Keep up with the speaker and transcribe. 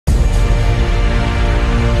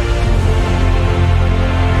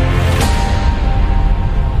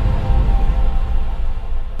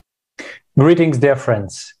Greetings, dear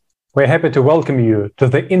friends. We're happy to welcome you to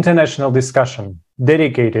the international discussion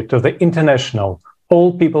dedicated to the International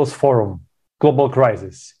All Peoples Forum, Global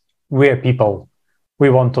Crisis. We are people. We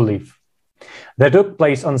want to live. That took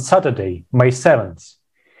place on Saturday, May 7th.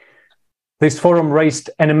 This forum raised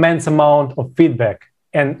an immense amount of feedback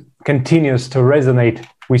and continues to resonate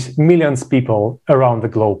with millions of people around the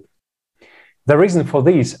globe. The reason for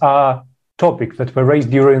these are topics that were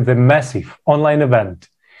raised during the massive online event,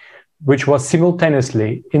 which was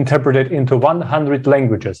simultaneously interpreted into 100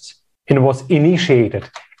 languages and was initiated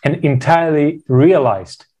and entirely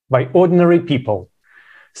realized by ordinary people,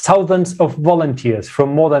 thousands of volunteers from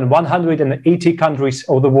more than 180 countries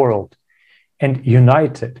of the world, and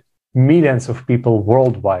united millions of people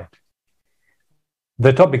worldwide.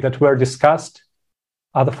 The topics that were discussed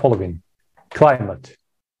are the following: climate,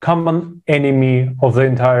 common enemy of the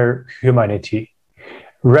entire humanity,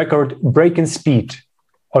 record-breaking speed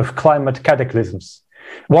of climate cataclysms.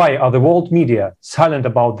 Why are the world media silent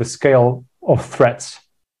about the scale of threats?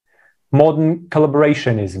 Modern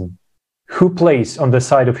collaborationism. Who plays on the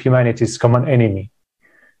side of humanity's common enemy?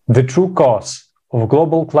 The true cause of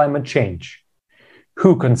global climate change.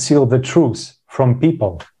 Who conceal the truth from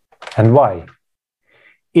people and why?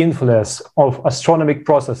 Influence of astronomic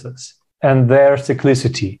processes and their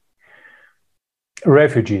cyclicity.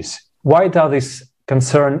 Refugees. Why does this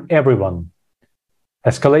concern everyone?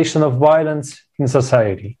 Escalation of violence in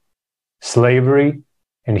society, slavery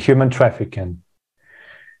and human trafficking,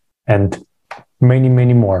 and many,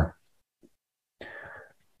 many more.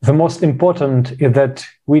 The most important is that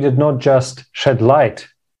we did not just shed light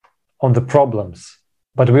on the problems,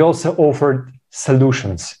 but we also offered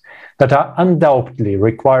solutions that are undoubtedly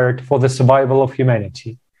required for the survival of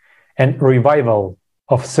humanity and revival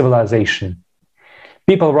of civilization.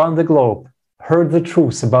 People around the globe heard the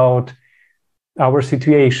truth about our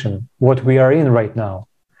situation, what we are in right now.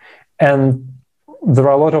 And there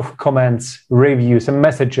are a lot of comments, reviews, and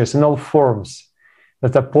messages in all forms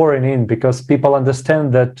that are pouring in because people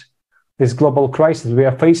understand that this global crisis we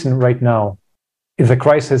are facing right now is a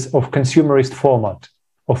crisis of consumerist format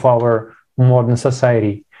of our modern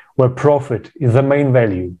society, where profit is the main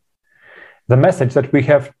value. The message that we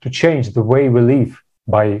have to change the way we live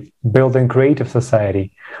by building creative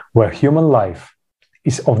society where human life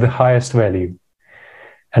is of the highest value.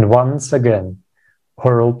 And once again,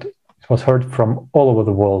 it was heard from all over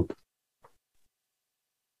the world.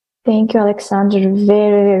 Thank you, Alexander.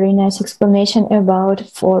 Very, very nice explanation about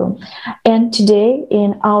forum. And today,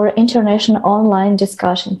 in our international online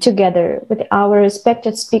discussion, together with our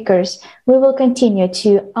respected speakers, we will continue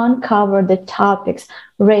to uncover the topics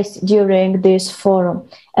raised during this forum,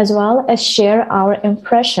 as well as share our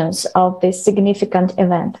impressions of this significant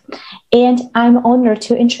event. And I'm honored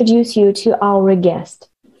to introduce you to our guest,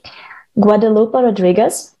 Guadalupe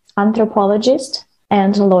Rodríguez, anthropologist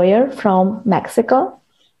and lawyer from Mexico.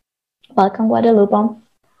 Welcome, Guadalupe.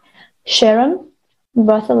 Sherone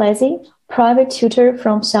Buthelezi, private tutor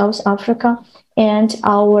from South Africa and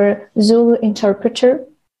our Zulu interpreter.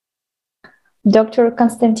 Dr.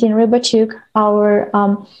 Konstantin Rybachuk, our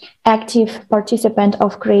active participant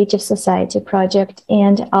of Creative Society Project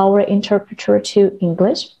and our interpreter to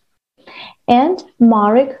English. And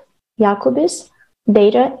Marek Jakubis,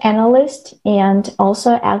 data analyst and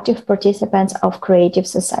also active participants of Creative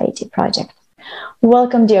Society Project.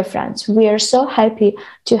 Welcome, dear friends. We are so happy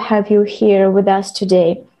to have you here with us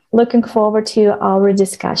today. Looking forward to our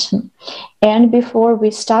discussion. And before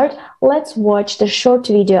we start, let's watch the short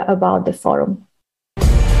video about the forum.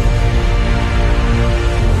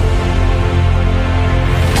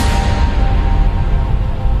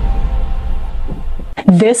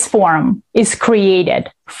 This forum is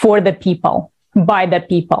created for the people, by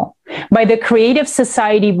the Creative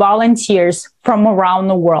Society volunteers from around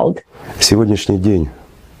the world. Сегодняшний день,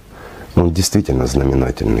 он действительно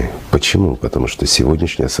знаменательный. Почему? Потому что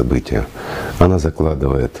сегодняшнее событие, оно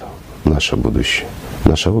закладывает наше будущее,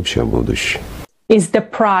 наше общее будущее. Is the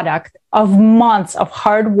product of months of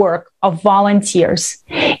hard work of volunteers,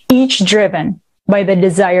 each driven by the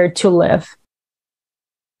desire to live.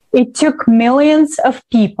 It took millions of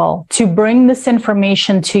people to bring this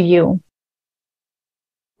information to you.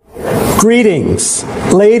 Greetings,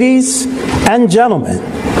 ladies and gentlemen.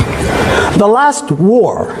 The last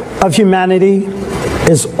war of humanity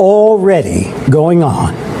is already going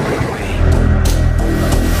on.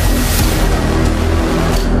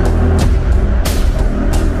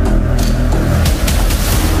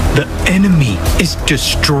 The enemy is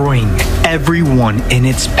destroying everyone in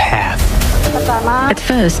its path. At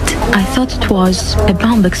first, I thought it was a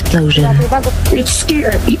bomb explosion. It's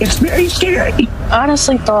scary. It's very scary. I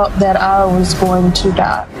honestly thought that I was going to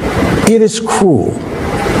die. It is cruel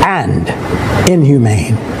and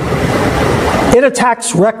inhumane. It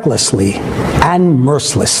attacks recklessly and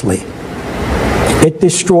mercilessly. It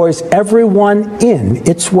destroys everyone in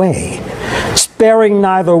its way, sparing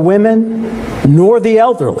neither women nor the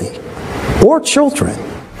elderly or children.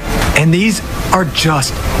 And these are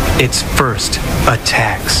just its first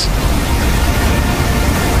attacks.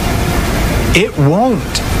 It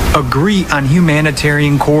won't agree on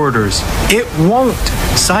humanitarian corridors. It won't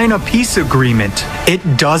sign a peace agreement.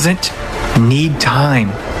 It doesn't need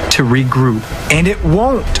time to regroup. And it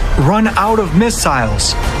won't run out of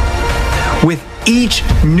missiles. With each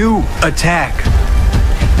new attack,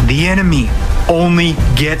 the enemy only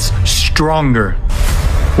gets stronger.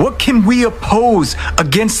 What can we oppose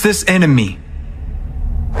against this enemy?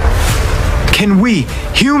 Can we,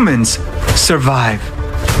 humans, survive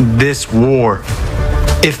this war?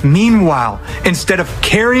 If meanwhile, instead of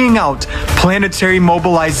carrying out planetary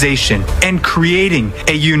mobilization and creating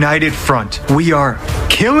a united front, we are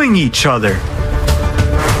killing each other.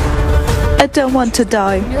 I don't want to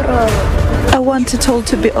die. I want it all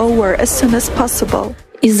to be over as soon as possible.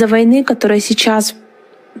 Из-за войны, которая сейчас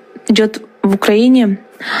идет в Украине,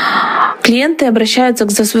 клиенты обращаются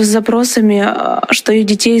с запросами, что их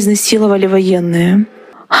детей изнасиловали военные.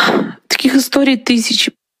 Таких историй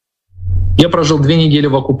тысячи. Я прожил 2 недели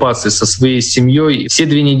в оккупации со своей семьей. Все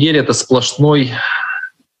 2 недели — это сплошной,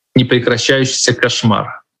 непрекращающийся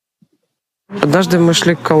кошмар. Однажды мы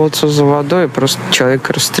шли к колодцу за водой, и просто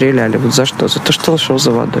человека расстреляли. Вот за что? За то, что он шел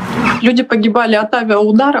за водой. Люди погибали от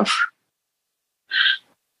авиаударов,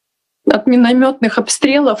 от минометных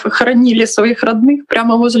обстрелов и хоронили своих родных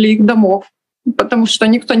прямо возле их домов, потому что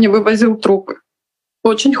никто не вывозил трупы.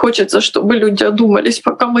 Очень хочется, чтобы люди одумались,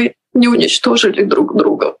 пока мы не уничтожили друг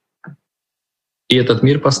друга. И этот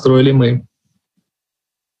мир построили мы.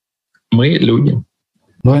 Мы — люди.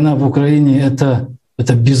 Война в Украине —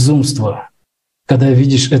 это безумство. Когда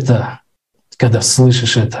видишь это, когда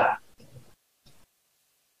слышишь это.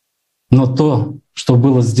 Но то, что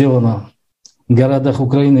было сделано в городах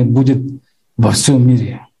Украины, будет во всем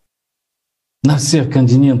мире. На всех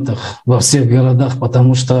континентах, во всех городах,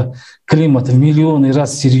 потому что климат в миллионы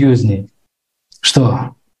раз серьезнее.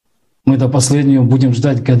 Что мы до последнего будем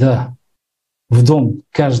ждать, когда в дом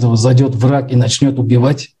каждого зайдет враг и начнет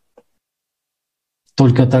убивать?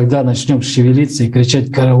 Только тогда начнем шевелиться и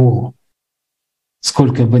кричать «караул».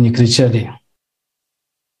 Сколько бы ни кричали,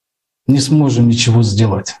 не сможем ничего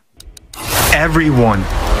сделать. Everyone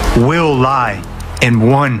will lie in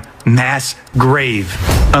one mass grave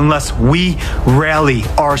unless we rally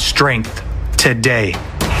our strength today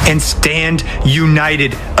and stand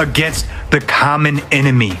united against the common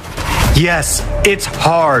enemy. Yes, it's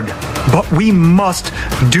hard, but we must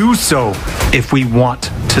do so if we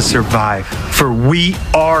want to survive. For we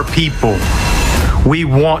are people. We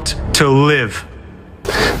want to live.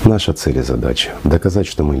 Наша цель и задача — доказать,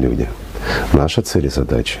 что мы люди. Наша цель и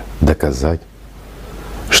задача — доказать,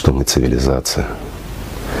 что мы цивилизация.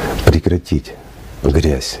 Прекратить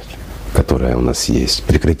грязь, которая у нас есть.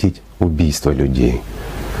 Прекратить убийство людей.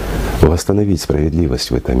 Восстановить справедливость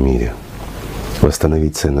в этом мире.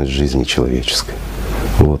 Восстановить ценность жизни человеческой.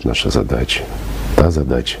 Вот наша задача. Та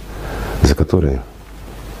задача, за которую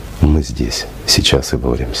мы здесь, сейчас и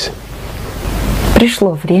боремся.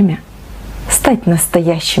 Пришло время стать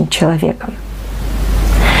настоящим человеком.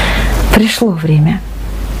 Пришло время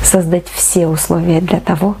создать все условия для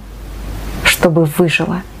того, чтобы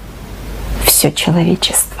выжило все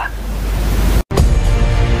человечество.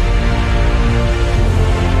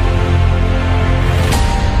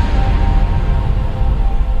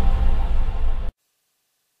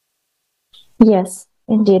 Yes,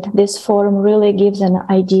 indeed, this forum really gives an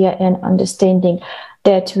idea and understanding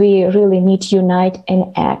that we really need to unite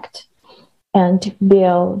and act and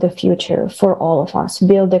build the future for all of us,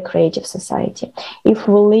 build a creative society. If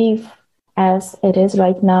we live as it is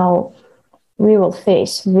right now, we will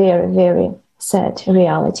face very, very sad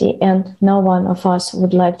reality, and no one of us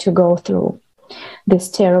would like to go through this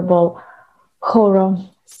terrible horror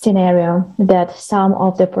scenario that some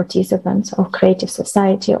of the participants of creative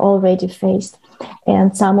society already faced,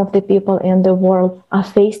 and some of the people in the world are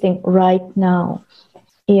facing right now.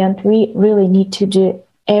 And we really need to do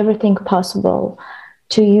everything possible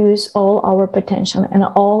to use all our potential and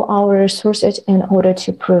all our resources in order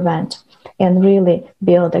to prevent and really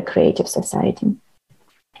build a creative society.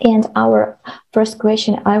 And our first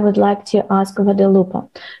question I would like to ask Guadalupe.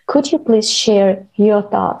 Could you please share your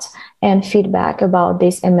thoughts and feedback about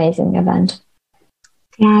this amazing event?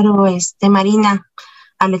 Claro, Marina,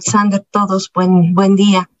 Alexander, todos, buen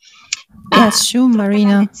día. Yes, sure,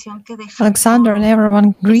 Marina. Alexander and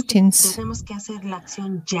everyone, greetings.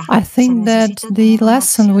 I think that the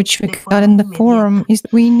lesson which we got in the forum is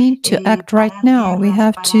we need to act right now. We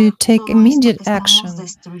have to take immediate action.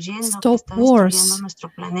 Stop wars.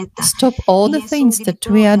 Stop all the things that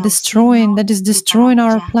we are destroying, that is destroying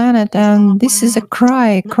our planet. And this is a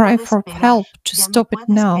cry for help to stop it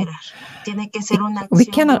now. We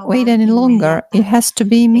cannot wait any longer. It has to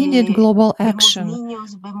be immediate global action.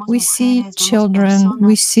 We see children,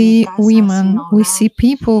 we see women, we see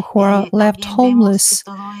people who are left homeless.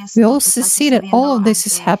 We also see that all of this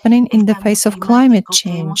is happening in the face of climate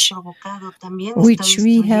change, which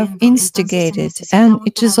we have instigated, and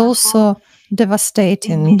it is also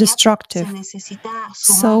devastating, destructive.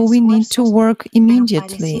 So we need to work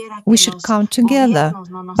immediately. We should come together.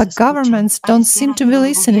 But governments don't seem to be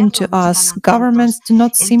listening to us. Governments do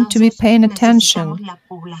not seem to be paying attention.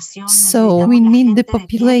 So we need the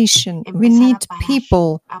population, we need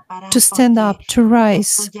people to stand up, to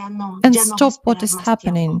rise, and stop what is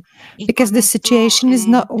happening, because the situation is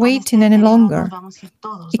not waiting any longer.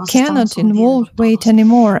 It cannot wait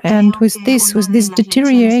anymore, and with this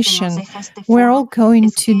deterioration, we're all going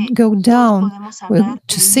to go down,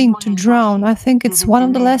 to sink, to drown. I think it's one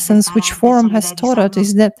of the lessons which Forum has taught us,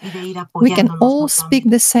 is that we can all speak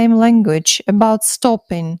the same language about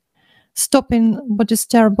stopping what is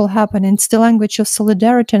terrible happening. It's the language of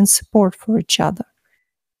solidarity and support for each other.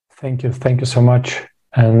 Thank you so much.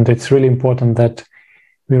 And it's really important that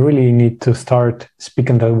we really need to start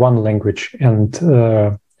speaking that one language and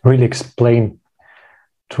really explain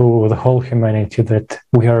to the whole humanity that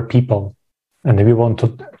we are people and we want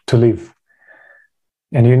to live.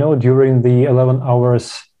 And during the 11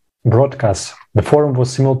 hours broadcast, the forum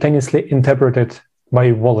was simultaneously interpreted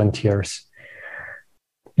by volunteers.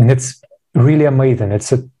 And it's really amazing.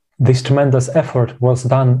 This tremendous effort was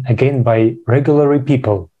done again by regular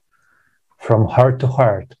people from heart to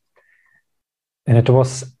heart. And it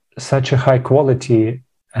was such a high quality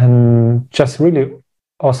and just really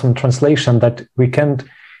awesome translation that we can't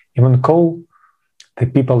even call the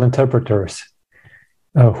people interpreters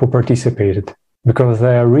who participated, because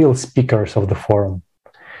they are real speakers of the forum.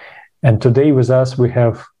 And today with us, we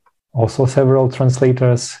have also several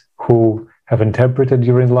translators who have interpreted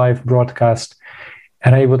during live broadcast.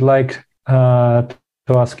 And I would like to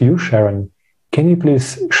ask you, Sharon, can you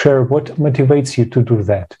please share what motivates you to do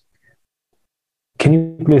that? Can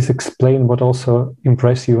you please explain what also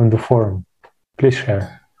impressed you in the forum? Please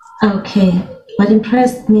share. Okay. What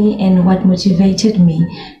impressed me and what motivated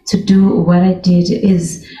me to do what I did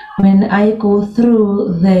is when I go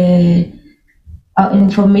through the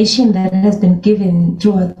information that has been given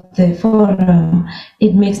throughout the forum,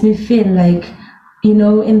 it makes me feel like,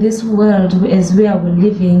 in this world as we are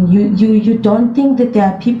living, you don't think that there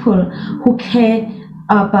are people who care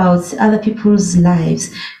about other people's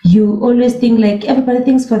lives. You always think like everybody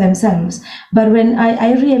thinks for themselves. But when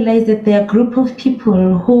I realized that there are a group of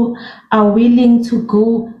people who are willing to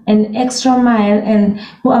go an extra mile and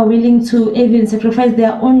who are willing to even sacrifice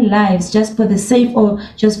their own lives just for the sake or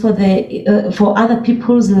just for for other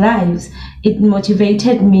people's lives, it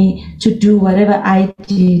motivated me to do whatever I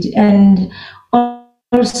did, and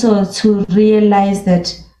also to realize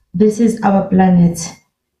that this is our planet.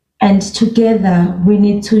 And together we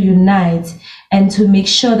need to unite and to make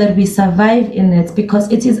sure that we survive in it,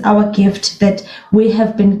 because it is our gift that we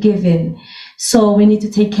have been given. So we need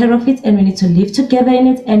to take care of it, and we need to live together in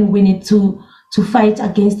it, and we need to fight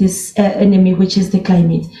against this enemy, which is the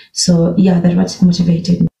climate. So yeah, that's what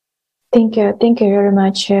motivated me. Thank you very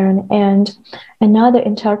much, Sharon. And another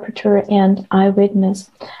interpreter and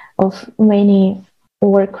eyewitness of many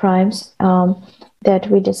war crimes that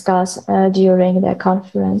we discussed during the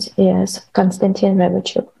conference is Konstantin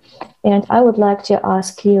Rybachuk. And I would like to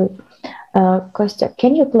ask you, Kostya,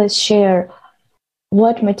 can you please share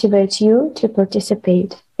what motivates you to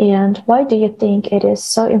participate, and why do you think it is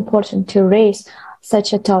so important to raise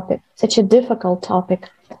such a topic, such a difficult topic,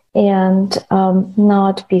 and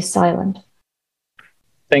not be silent?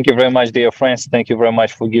 Thank you very much, dear friends. Thank you very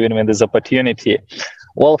much for giving me this opportunity.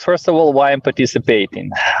 Well, first of all, why I'm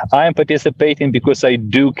participating? I'm participating because I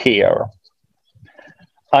do care.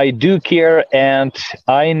 I do care, and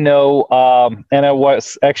I know, and I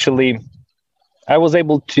was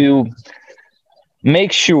able to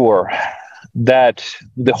make sure that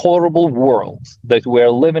the horrible world that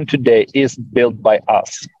we're living today is built by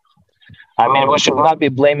us. I mean, we should not be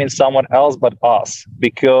blaming someone else but us,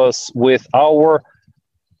 because with our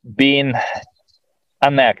being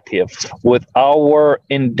inactive, with our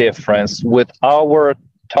indifference, with our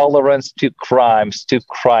tolerance to crimes, to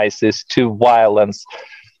crisis, to violence,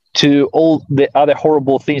 to all the other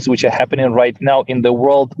horrible things which are happening right now in the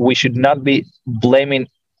world, we should not be blaming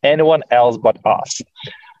anyone else but us.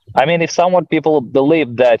 I mean, if people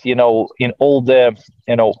believe that, in all the,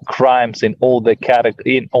 crimes, in all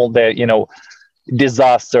the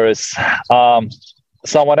disasters,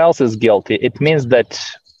 someone else is guilty, it means that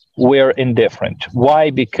we're indifferent. Why?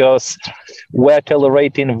 Because we're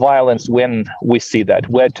tolerating violence when we see that.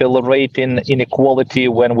 We're tolerating inequality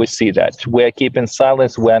when we see that. We're keeping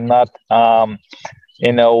silence. We're not,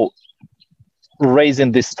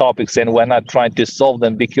 raising these topics, and we're not trying to solve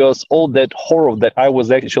them, because all that horror that I was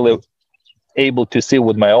actually able to see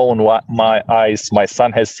with my eyes, my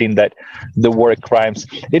son has seen that the war crimes,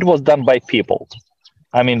 it was done by people.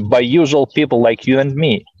 I mean, by usual people like you and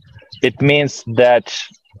me. It means that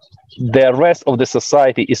the rest of the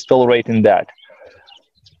society is tolerating that.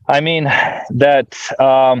 I mean, that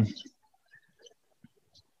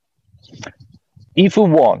if we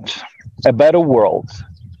want a better world,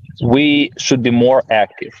 we should be more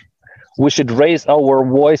active. We should raise our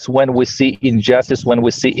voice when we see injustice, when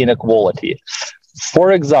we see inequality.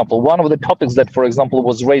 For example, one of the topics that, for example,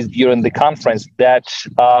 was raised during the conference, that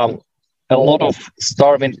a lot of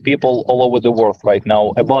starving people all over the world right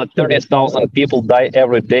now, about 30,000 people die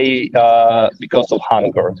every day because of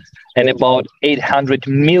hunger, and about 800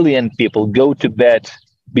 million people go to bed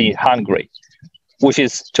being hungry, which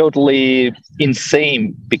is totally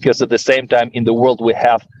insane, because at the same time in the world we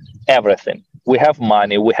have everything. We have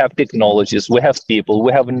money, we have technologies, we have people,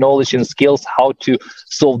 we have knowledge and skills how to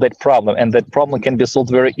solve that problem, and that problem can be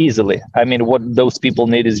solved very easily. I mean, what those people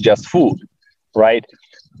need is just food, right?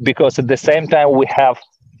 Because at the same time we have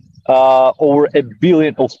over 1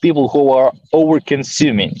 billion of people who are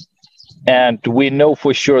over-consuming, and we know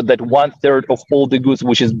for sure that 1/3 of all the goods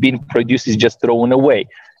which is being produced is just thrown away,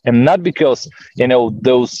 and not because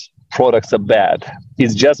those products are bad.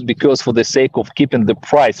 It's just because for the sake of keeping the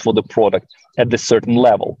price for the product at a certain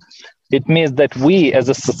level. It means that we as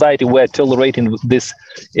a society, we're tolerating this,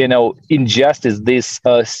 injustice, this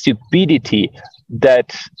stupidity,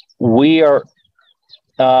 that we are,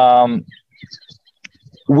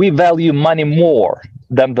 we value money more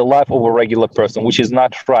than the life of a regular person, which is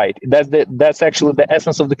not right. That's actually the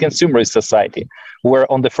essence of the consumerist society, where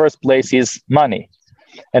on the first place is money.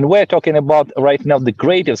 And we're talking about right now the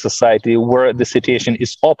creative society, where the situation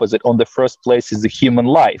is opposite. On the first place is the human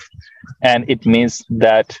life. And it means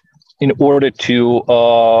that in order to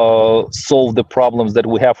solve the problems that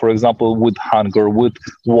we have, for example, with hunger, with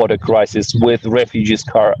water crisis, with refugees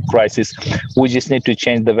crisis, we just need to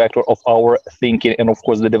change the vector of our thinking, and of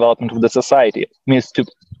course the development of the society. It means to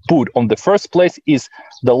put on the first place is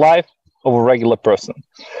the life of a regular person.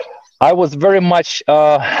 I was very much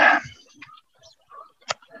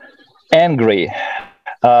angry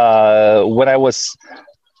when I was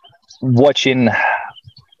watching,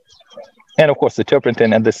 and of course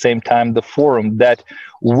interpreting at the same time, the forum, that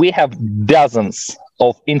we have dozens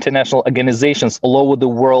of international organizations all over the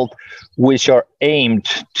world which are aimed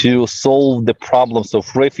to solve the problems of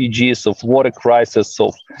refugees, of water crisis,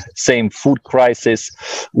 of same food crisis.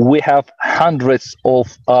 We have hundreds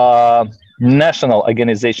of national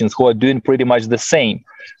organizations who are doing pretty much the same.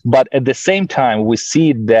 But at the same time, we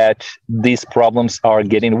see that these problems are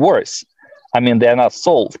getting worse. I mean, they're not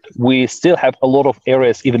solved. We still have a lot of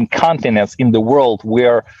areas, even continents in the world,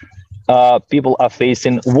 where people are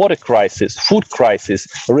facing water crisis, food crisis,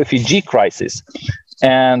 refugee crisis.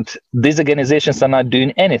 And these organizations are not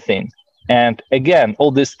doing anything. And again,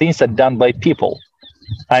 all these things are done by people.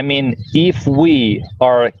 I mean, if we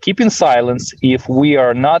are keeping silence, if we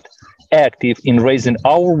are not active in raising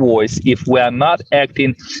our voice, if we are not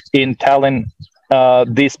acting in telling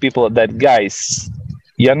these people that, guys,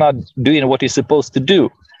 you're not doing what you're supposed to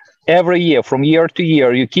do. Every year, from year to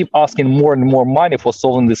year, you keep asking more and more money for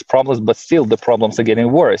solving these problems, but still the problems are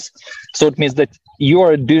getting worse. So it means that you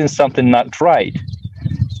are doing something not right.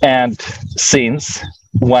 And since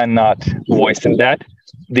we're not voicing that,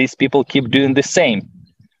 these people keep doing the same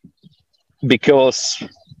because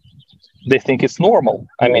they think it's normal.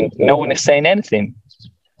 I mean, no one is saying anything.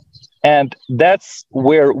 And that's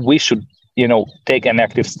where we should, take an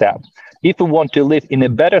active step. If we want to live in a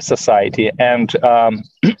better society, and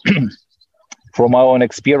from my own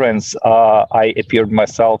experience, I appeared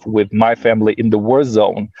myself with my family in the war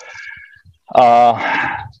zone.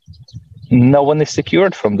 No one is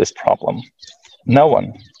secured from this problem. No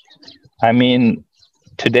one. I mean,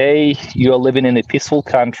 today you are living in a peaceful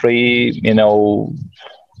country,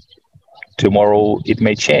 tomorrow it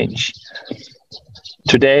may change.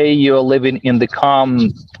 Today you are living in the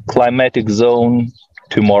calm climatic zone,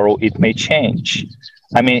 tomorrow it may change.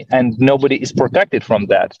 And nobody is protected from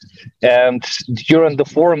that. And during the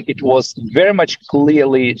forum, it was very much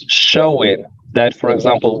clearly showing that, for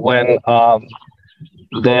example, when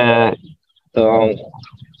the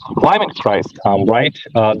climate crisis come, right?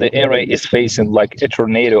 The area is facing like a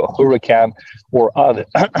tornado, a hurricane, or other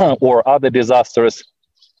or other disasters.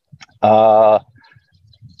 No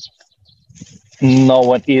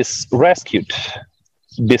one is rescued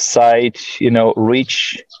besides,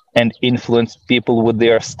 rich and influenced people with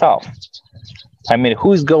their stuff.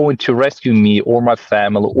 Who's going to rescue me or my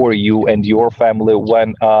family or you and your family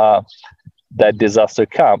when that disaster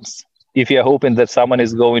comes? If you're hoping that someone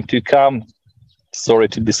is going to come, sorry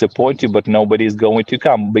to disappoint you, but nobody is going to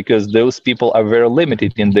come because those people are very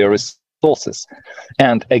limited in their resources.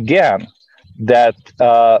 And again, that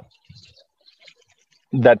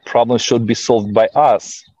problem should be solved by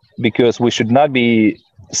us, because we should not be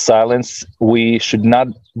silenced. We should not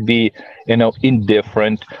be,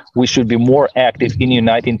 indifferent. We should be more active in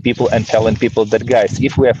uniting people and telling people that, guys,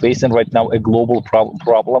 if we are facing right now a global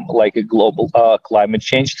problem like a global climate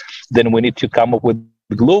change, then we need to come up with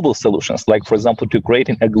global solutions, like, for example, to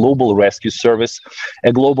creating a global rescue service,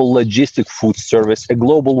 a global logistic food service, a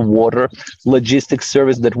global water logistic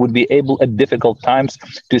service that would be able at difficult times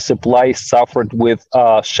to supply suffered with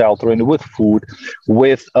sheltering, with food,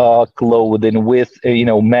 with clothing, with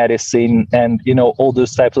medicine, and all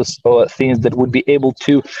those types of things that would be able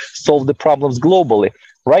to solve the problems globally.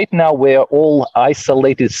 Right now we are all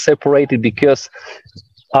isolated, separated, because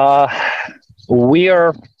we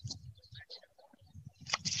are,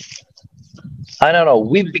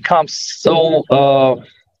 we've become so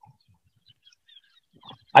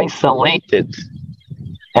isolated,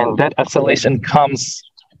 and that isolation comes,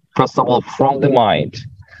 first of all, from the mind,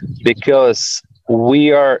 because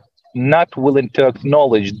we are not willing to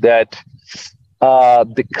acknowledge that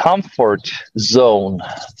the comfort zone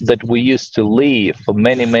that we used to live for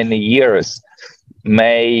many, many years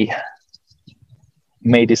may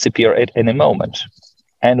disappear at any moment.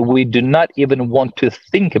 And we do not even want to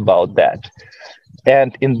think about that.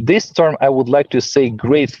 And in this term, I would like to say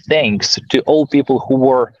great thanks to all people who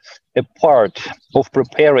were a part of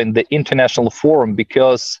preparing the international forum,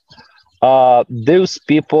 because those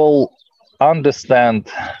people understand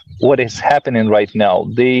what is happening right now.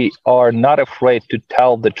 They are not afraid to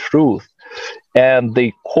tell the truth, and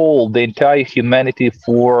they call the entire humanity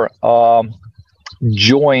for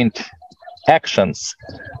joint actions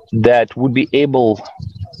that would be able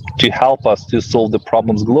to help us to solve the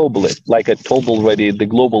problems globally. Like I told already, the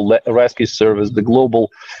global rescue service, the global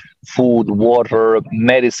food, water,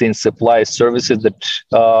 medicine supply services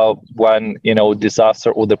that when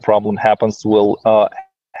disaster or the problem happens will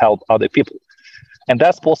help other people. And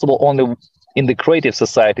that's possible only in the creative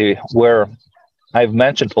society, where I've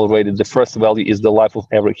mentioned already the first value is the life of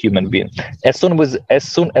every human being. As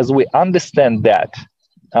soon as we understand that,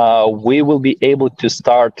 we will be able to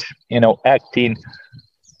start acting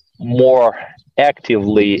more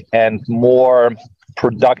actively and more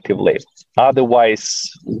productively. Otherwise,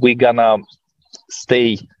 we're gonna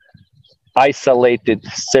stay isolated,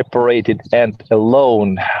 separated, and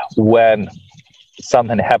alone when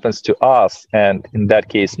something happens to us, and in that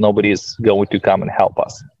case, nobody is going to come and help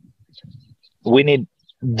us. We need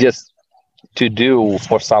just to do,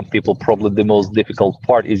 for some people, probably the most difficult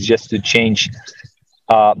part is just to change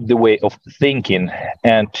the way of thinking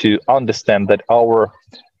and to understand that our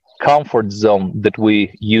comfort zone that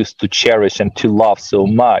we used to cherish and to love so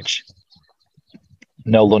much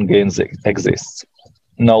no longer exists.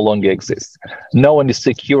 No longer exists. No one is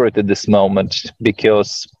secure at this moment,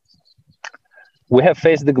 because we have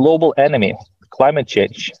faced the global enemy, climate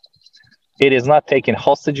change. It is not taking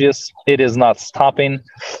hostages. It is not stopping.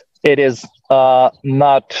 It is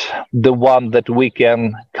not the one that we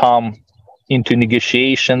can come into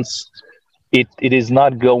negotiations. It is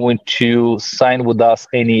not going to sign with us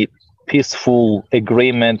any peaceful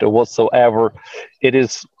agreement or whatsoever. It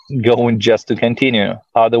is going just to continue.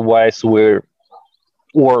 Otherwise, we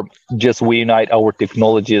unite our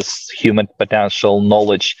technologies, human potential,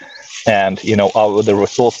 knowledge, and our the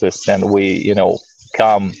resources, and we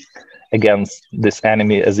come against this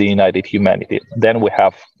enemy as a united humanity. Then we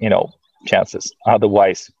have chances.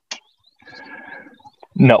 Otherwise,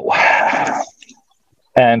 no.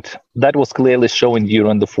 And that was clearly shown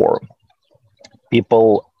during the forum.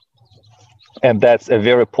 People, and that's a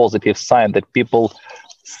very positive sign, that people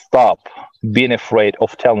stop being afraid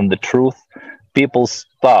of telling the truth. people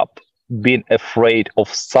stop being afraid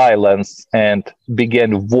of silence and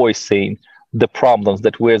began voicing the problems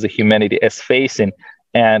that we as a humanity is facing.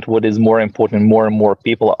 And what is more important, more and more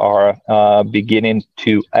people are beginning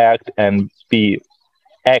to act and be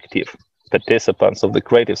active participants of the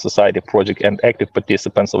Creative Society project and active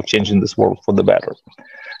participants of changing this world for the better.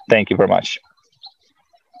 Thank you very much.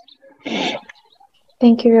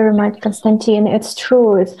 Thank you very much, Konstantin. It's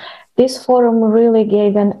true. This forum really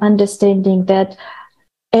gave an understanding that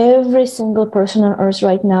every single person on Earth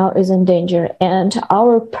right now is in danger, and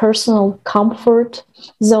our personal comfort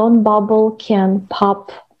zone bubble can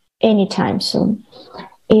pop anytime soon.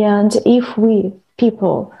 And if we,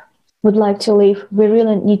 people, would like to live, we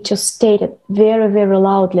really need to state it very, very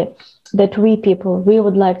loudly that we, people, we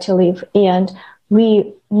would like to live, and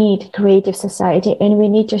we need creative society, and we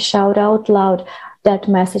need to shout out loud that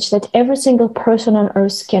message that every single person on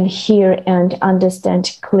Earth can hear and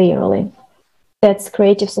understand clearly. That's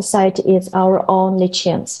creative society is our only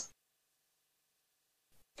chance.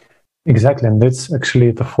 Exactly, and that's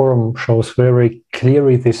actually the forum shows very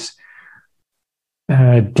clearly this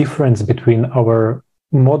difference between our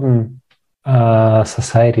modern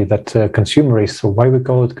society that consumerist. So why we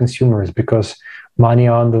call it consumerist? Because money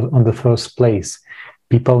on the first place.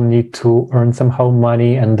 People need to earn somehow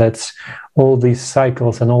money, and that's all these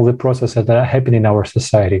cycles and all the processes that are happening in our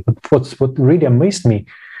society. But what really amazed me,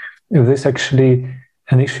 this actually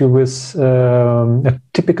an issue with a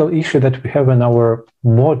typical issue that we have in our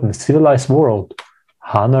modern civilized world,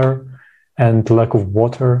 hunger and lack of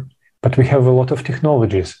water, but we have a lot of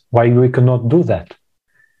technologies. Why we cannot do that?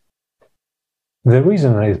 The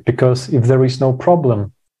reason is because if there is no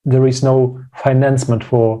problem, there is no financement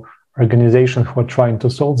for organizations who are trying to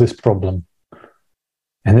solve this problem.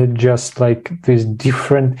 And it just like this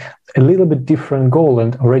a little bit different goal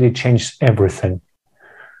and already changed everything.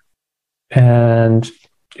 And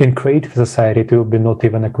in creative society, it will be not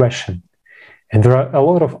even a question. And there are a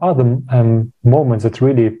lot of other moments that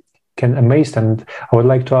really can amaze. And I would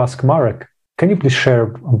like to ask Marek, can you please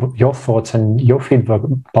share your thoughts and your feedback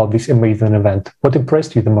about this amazing event? What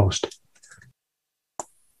impressed you the most?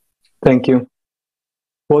 Thank you.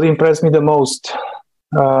 What impressed me the most?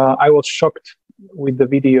 I was shocked with the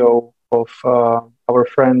video of our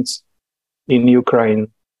friends in Ukraine.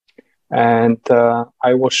 And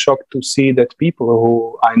I was shocked to see that people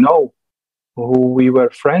who I know, who we were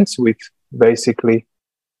friends with, basically,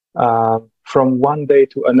 from one day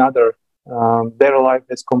to another, their life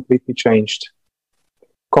has completely changed.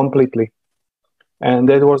 Completely. And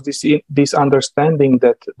there was this understanding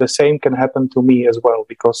that the same can happen to me as well,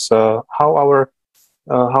 because how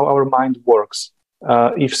our mind works.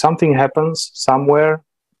 If something happens somewhere,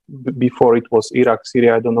 before it was Iraq,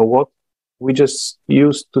 Syria, I don't know what, we just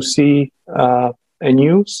used to see a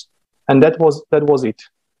news, and that was it.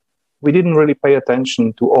 We didn't really pay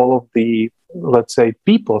attention to all of the, let's say,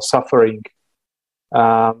 people suffering.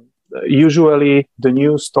 Usually, the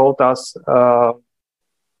news told us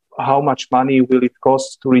how much money will it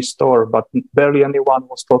cost to restore, but barely anyone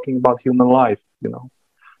was talking about human life.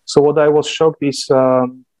 So what I was shocked is,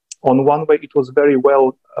 on one way, it was very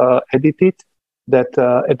well edited. That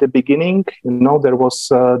at the beginning, there was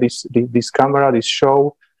this camera, this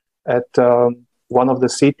show at one of the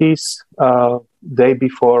cities day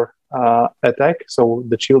before attack. So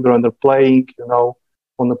the children are playing,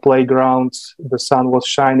 on the playgrounds. The sun was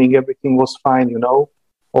shining, everything was fine,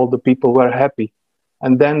 all the people were happy.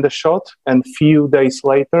 And then the shot, and few days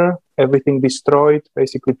later, everything destroyed.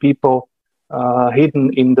 Basically, people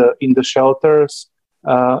hidden in the shelters.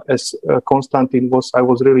 As Konstantin was, I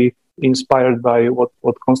was really inspired by what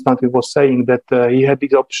Konstantin was saying, that he had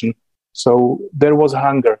this option. So there was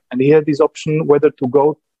hunger, and he had this option whether to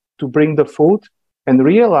go to bring the food, and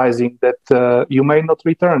realizing that you may not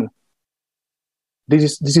return.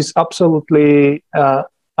 This is absolutely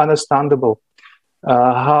understandable.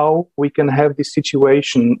 How we can have this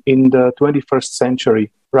situation in the 21st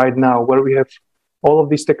century right now, where we have all of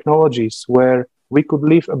these technologies, where we could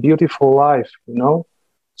live a beautiful life,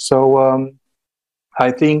 So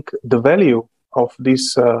I think the value of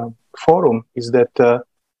this forum is that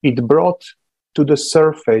it brought to the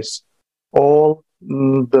surface all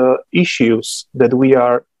the issues that we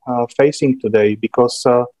are facing today, because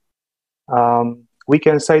we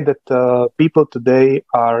can say that people today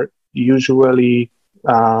are usually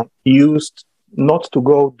used not to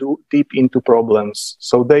go deep into problems.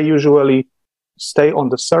 So they usually stay on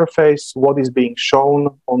the surface, what is being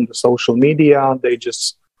shown on the social media, they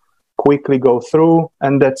just quickly go through,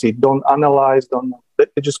 and that's it. Don't analyze,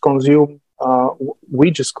 they just consume, we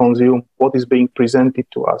just consume what is being presented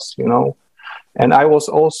to us, And I was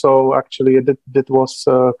also actually, that was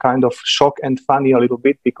kind of shock and funny a little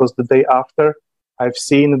bit, because the day after, I've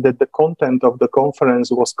seen that the content of the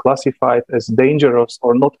conference was classified as dangerous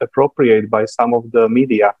or not appropriate by some of the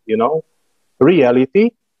media, you know.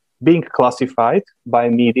 Reality being classified by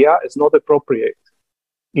media is not appropriate.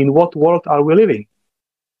 In what world are we living?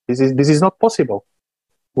 This is not possible.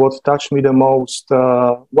 What touched me the most,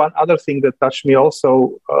 one other thing that touched me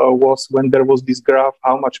also was when there was this graph,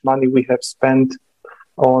 how much money we have spent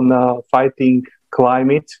on fighting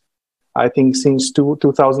climate. I think since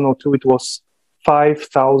 2002, it was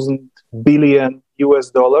 5,000 billion US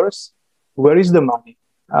dollars. Where is the money?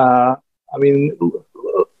 I mean,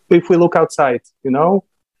 if we look outside, you know,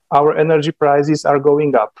 our energy prices are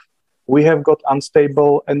going up. We have got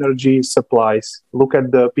unstable energy supplies. Look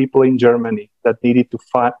at the people in Germany that needed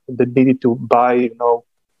to buy, you know,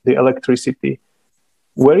 the electricity.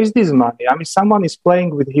 Where is this money? I mean, someone is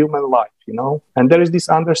playing with human life, you know, and there is this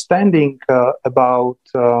understanding about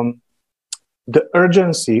the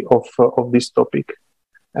urgency of this topic,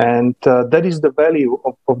 and that is the value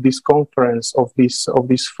of this conference, of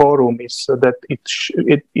this forum, is that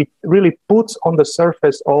it really puts on the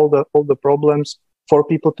surface all the problems for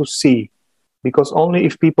people to see, because only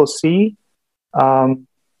if people see,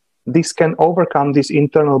 this can overcome this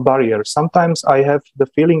internal barrier. Sometimes I have the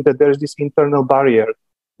feeling that there's this internal barrier.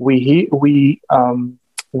 We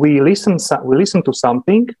listen to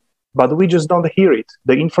something, but we just don't hear it.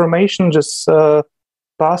 The information just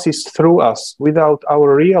passes through us without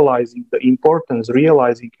our realizing the importance,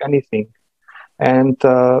 realizing anything. And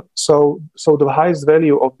so the highest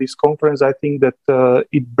value of this conference, I think that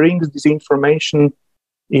it brings this information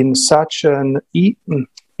in such an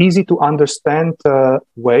easy to understand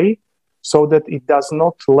way, so that it does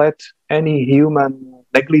not let any human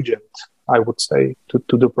negligent, I would say,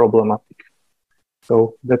 to the problematic.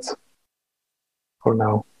 So that's for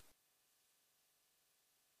now.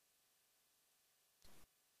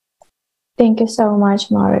 Thank you so much,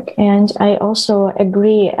 Marek. And I also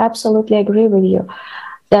absolutely agree with you,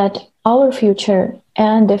 that our future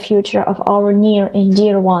and the future of our near and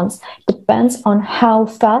dear ones depends on how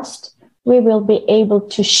fast we will be able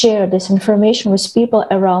to share this information with people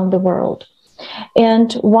around the world.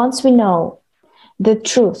 And once we know the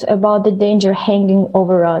truth about the danger hanging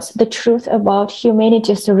over us, the truth about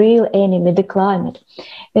humanity's real enemy, the climate,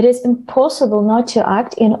 it is impossible not to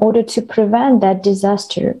act in order to prevent that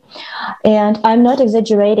disaster. And I'm not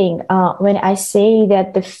exaggerating when I say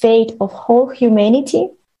that the fate of whole humanity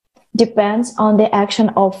depends on the action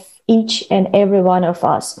of each and every one of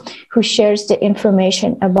us who shares the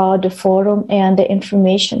information about the forum and the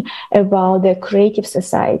information about the creative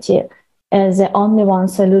society as the only one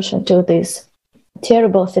solution to this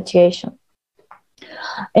terrible situation.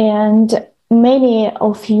 And many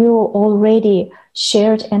of you already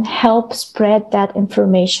shared and helped spread that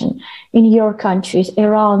information in your countries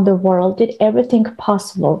around the world, did everything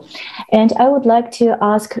possible. And I would like to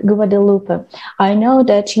ask Guadalupe, I know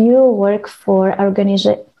that you work for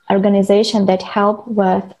organization that help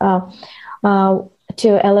with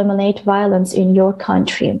to eliminate violence in your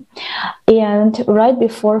country. And right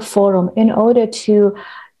before forum, in order to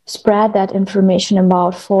spread that information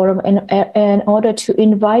about forum and in order to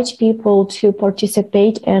invite people to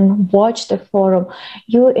participate and watch the forum,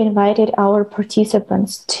 you invited our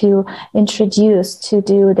participants to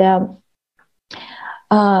do the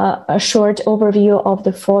a short overview of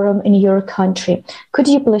the forum in your country. Could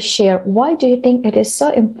you please share, why do you think it is so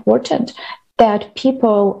important that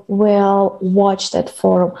people will watch that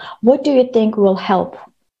forum? What do you think will help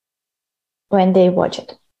when they watch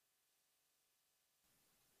it?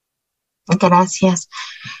 Gracias.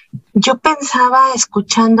 Yo pensaba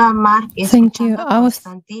escuchando a Mark. Thank you. I was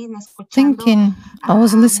thinking, I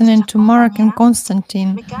was listening to Marek and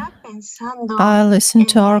Konstantin. I listened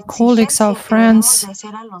to our colleagues, our friends,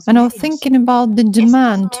 and I was thinking about the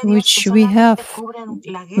demand which we have,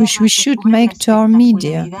 which we should make to our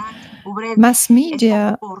media. Mass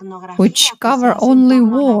media, which cover only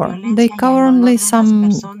war, they cover only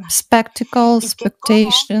some spectacles,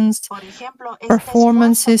 expectations,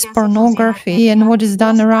 performances, pornography, and what is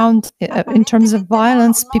done around in terms of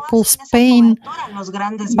violence, people's pain.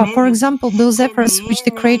 But for example, those efforts which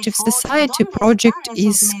the Creative Society project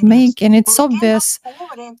is making, it's obvious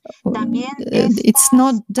it's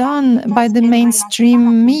not done by the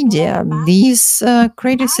mainstream media. These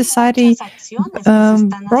Creative Society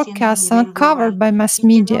broadcast podcasts are covered by mass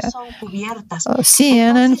media.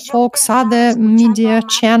 CNN, Fox, other media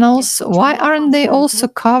channels, why aren't they also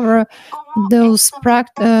cover those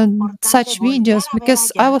such videos?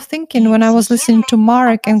 Because I was thinking when I was listening to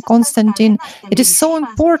Marek and Konstantin, it is so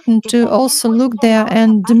important to also look there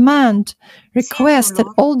and demand, request that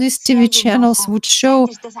all these TV channels would show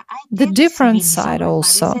the different side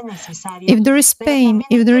also. If there is pain,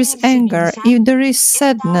 if there is anger, if there is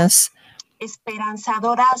sadness,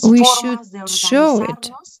 we should show it.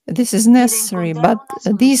 This is necessary, but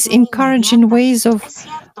these encouraging ways of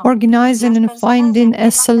organizing and finding a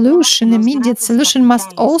solution, immediate solution,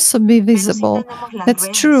 must also be visible. That's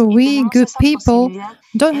true. We good people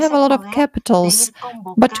don't have a lot of capitals,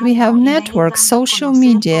 but we have networks, social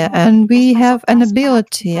media, and we have an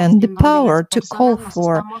ability and the power to call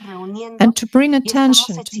for and to bring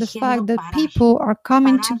attention to the fact that people are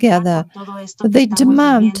coming together. They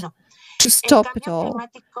demand to stop it all,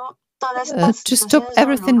 to stop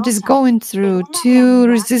everything just going through, to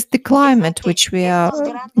resist the climate which we are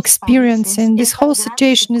experiencing. This whole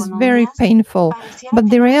situation is very painful,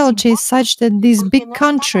 but the reality is such that these big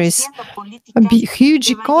countries,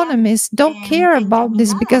 huge economies, don't care about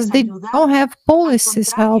this because they don't have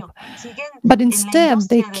policies help, but instead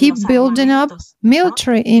they keep building up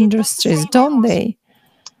military industries, don't they?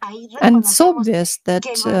 And it's obvious that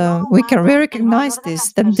we can recognize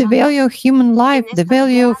this, that the value of human life, the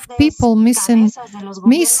value of people missing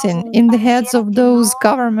in the heads of those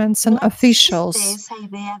governments and officials.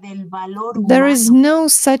 There is no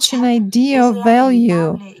such an idea of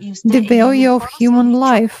value, the value of human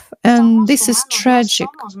life, and this is tragic.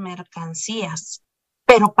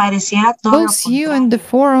 Both you and the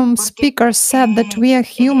forum speakers said that we are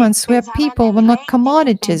humans, we are people, we're not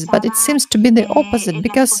commodities, but it seems to be the opposite,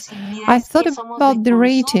 because I thought about the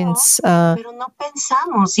ratings. I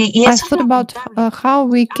thought about how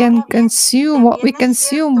we can consume what we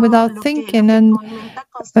consume without thinking, and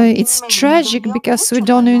it's tragic because we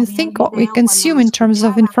don't even think what we consume in terms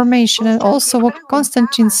of information. And also what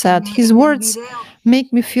Konstantin said, his words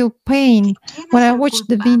make me feel pain when I watch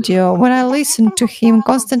the video. When I listen to him,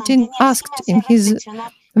 Konstantin asked in his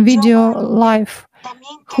video live,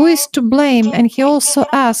 who is to blame? And he also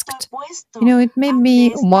asked, it made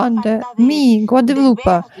me wonder, me,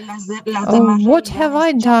 Guadalupe, what have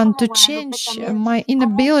I done to change my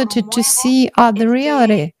inability to see other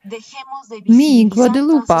reality? Me,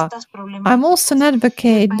 Guadalupe, I'm also an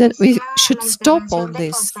advocate that we should stop all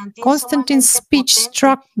this. Konstantin's speech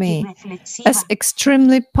struck me as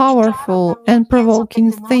extremely powerful and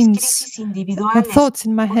provoking thoughts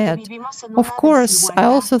in my head. Of course, I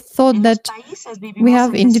also thought that we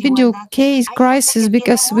have individual case crisis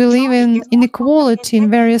because we live in inequality in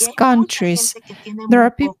various countries. There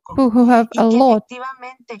are people who have a lot,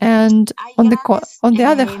 and on the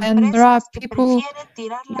other hand, there are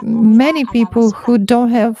many people who don't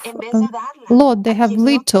have a lot, they have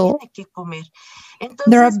little.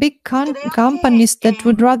 There are big companies that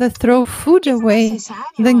would rather throw food away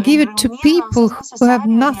than give it to people who have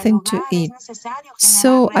nothing to eat.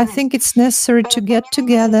 So I think it's necessary to get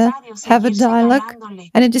together, have a dialogue,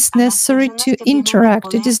 and it is necessary to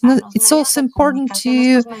interact. It's also important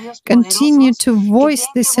to continue to voice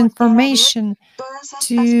this information,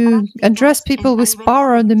 to address people with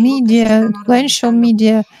power of the media, influential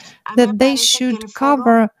media, that they should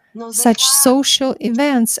cover such social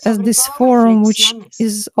events as this forum, which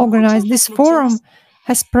is organized. This forum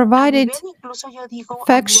has provided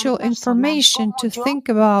factual information to think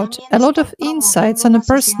about, a lot of insights on a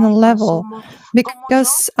personal level,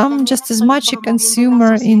 because I'm just as much a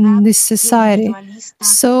consumer in this society.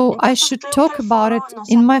 So I should talk about it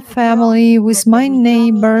in my family, with my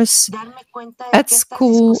neighbors, at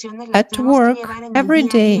school, at work, every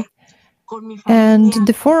day. And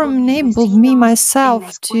the forum enabled me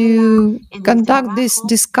myself to conduct these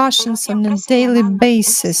discussions on a daily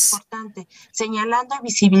basis.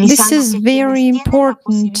 This is very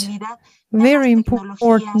important,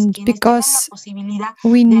 because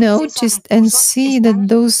we noticed and see that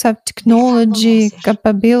those have technology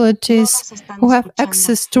capabilities, who have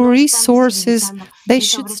access to resources, they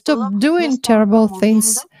should stop doing terrible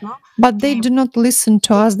things. But they do not listen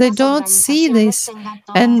to us, they do not see this,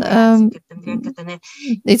 and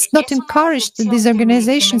it's not encouraged that these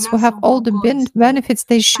organizations will have all the benefits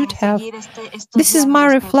they should have. This is my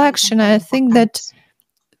reflection. I think that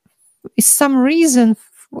is some reason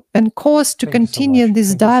and cause to continue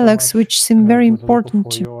these dialogues, which seem very important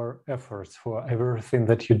to your efforts, for everything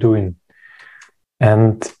that you're doing.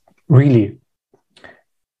 And really,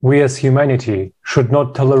 we as humanity should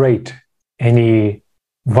not tolerate any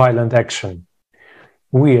violent action.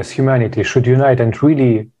 We as humanity should unite and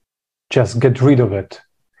really just get rid of it,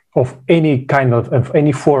 of any kind of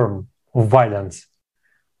any form of violence,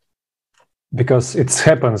 because it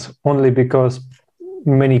happens only because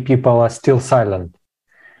many people are still silent,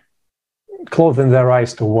 closing their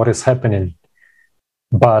eyes to what is happening.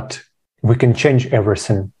 But we can change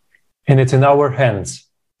everything, and it's in our hands.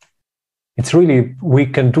 It's really, we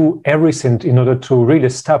can do everything in order to really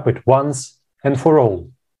stop it once and for all.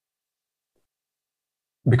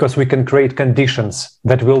 Because we can create conditions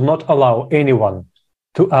that will not allow anyone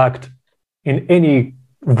to act in any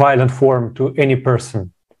violent form to any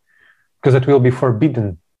person, because it will be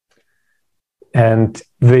forbidden. And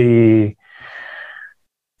the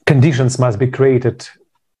conditions must be created,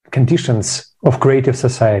 conditions of creative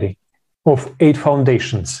society, of 8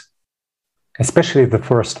 foundations, especially the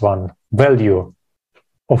first one, value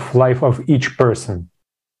of life of each person.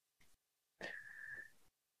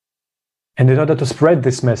 And in order to spread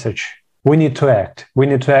this message, we need to act. We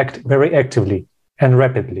need to act very actively and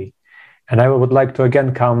rapidly. And I would like to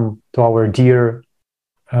again come to our dear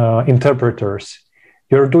interpreters.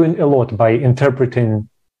 You're doing a lot by interpreting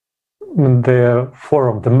the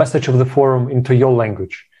forum, the message of the forum into your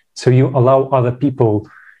language. So you allow other people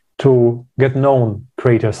to get known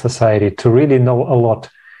creative society, to really know a lot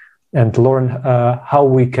and learn how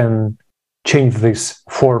we can change this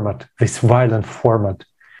format, this violent format.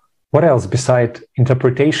 What else besides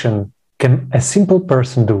interpretation can a simple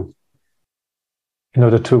person do in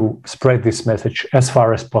order to spread this message as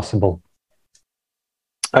far as possible?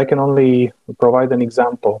 I can only provide an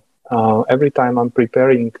example. Every time I'm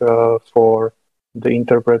preparing for the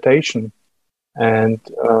interpretation and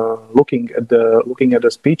looking at the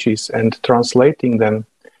speeches and translating them,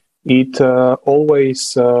 it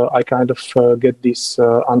always I kind of get this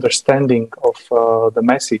understanding of the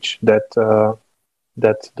message that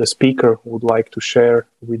the speaker would like to share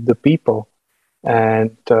with the people.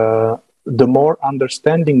 And the more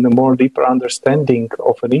understanding, the more deeper understanding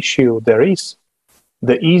of an issue there is,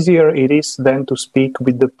 the easier it is then to speak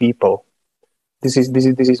with the people. This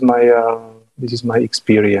is my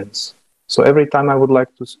experience. So every time I would like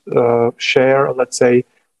to share, let's say,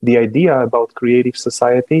 the idea about creative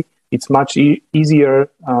society, it's much easier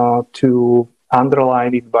to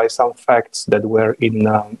underline it by some facts that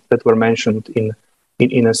were mentioned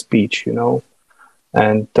in a speech, you know.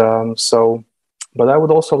 And but I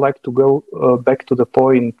would also like to go back to the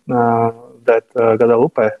point that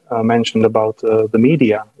Guadalupe mentioned about the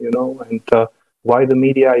media, you know, and why the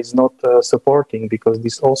media is not supporting, because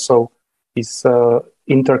this also is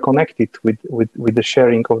interconnected with the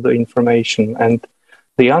sharing of the information. And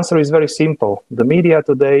the answer is very simple. The media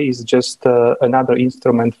today is just another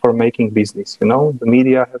instrument for making business, you know. The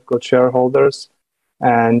media have got shareholders,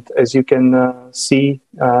 and as you can see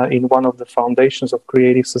in one of the foundations of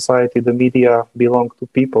creative society, the media belong to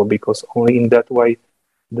people, because only in that way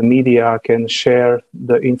the media can share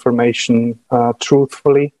the information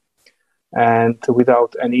truthfully and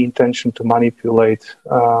without any intention to manipulate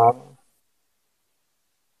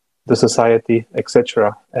the society,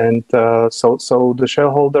 etc. And so the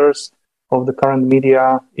shareholders of the current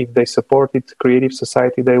media, if they supported creative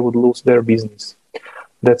society, they would lose their business.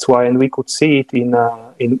 That's why, and we could see it in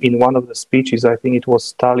one of the speeches. I think it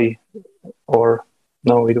was Tali, or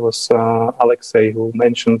no, it was Alexei who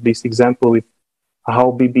mentioned this example with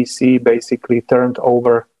how BBC basically turned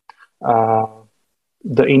over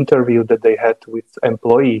the interview that they had with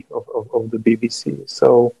employee of the BBC.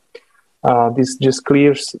 So this just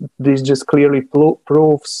clearly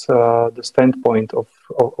proves the standpoint of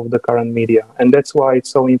the current media, and that's why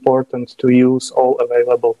it's so important to use all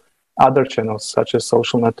available other channels, such as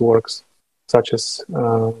social networks, such as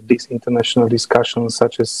these international discussions,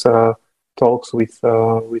 such as talks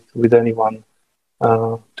with anyone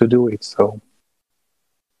to do it. So,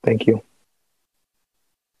 thank you.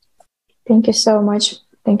 Thank you so much.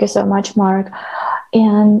 Thank you so much, Marek.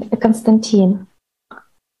 And Konstantin,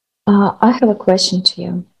 I have a question to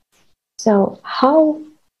you. So, how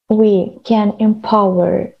we can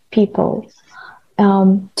empower people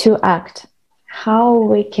to act? How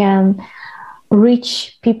we can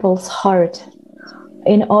reach people's heart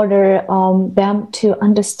in order them to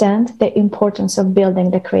understand the importance of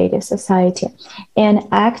building the creative society and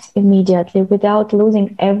act immediately without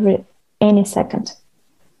losing any second?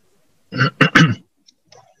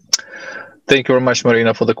 Thank you very much,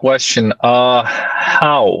 Marina, for the question.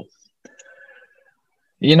 How?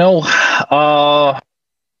 You know,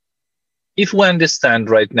 if we understand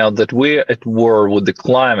right now that we're at war with the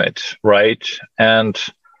climate, right, and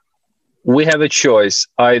we have a choice,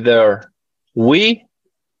 either we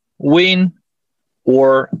win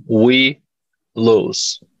or we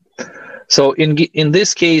lose. So in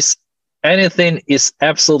this case, anything is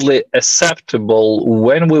absolutely acceptable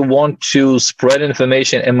when we want to spread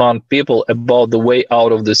information among people about the way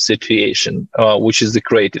out of the situation, which is the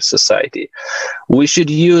creative society. We should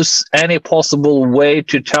use any possible way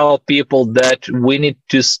to tell people that we need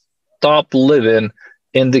to stop living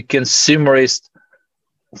in the consumerist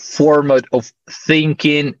format of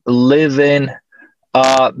thinking, living,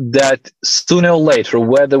 that sooner or later,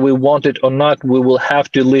 whether we want it or not, we will have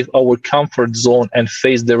to leave our comfort zone and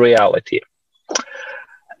face the reality.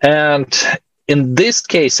 And in this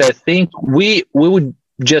case, I think we would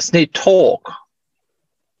just need talk.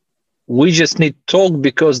 We just need talk,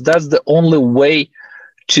 because that's the only way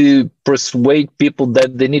to persuade people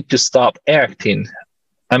that they need to stop acting.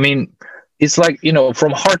 I mean, it's like, you know,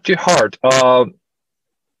 from heart to heart,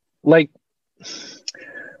 like,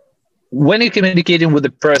 when you're communicating with the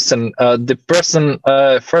person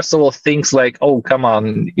first of all thinks like, oh, come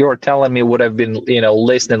on, you're telling me what I've been, you know,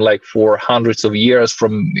 listening like for hundreds of years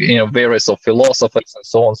from, you know, various of philosophers and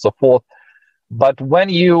so on and so forth. But when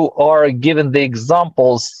you are given the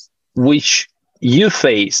examples which you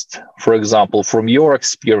faced, for example, from your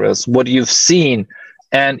experience, what you've seen,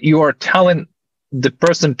 and you are telling the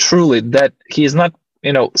person truly that he is not,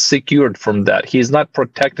 you know, secured from that, he is not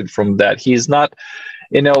protected from that, he is not,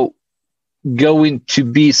 you know, going to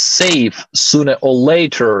be safe sooner or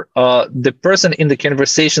later, the person in the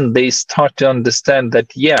conversation, they start to understand that,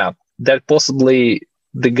 yeah, that possibly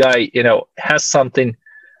the guy, you know, has something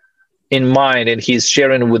in mind and he's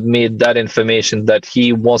sharing with me that information, that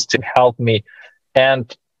he wants to help me.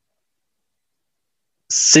 And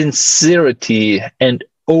sincerity and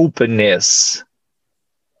openness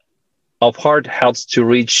of heart helps to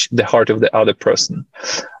reach the heart of the other person.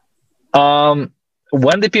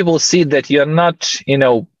 When the people see that you're not, you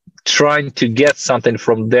know, trying to get something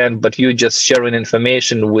from them, but you're just sharing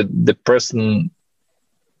information with the person,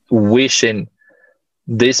 wishing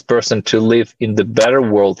this person to live in the better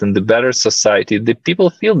world, in the better society, the people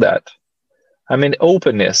feel that. I mean,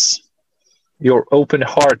 openness, your open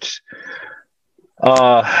heart,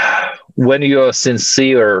 when you're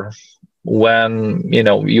sincere, when, you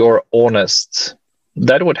know, you're honest,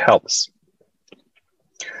 that what helps.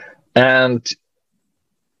 And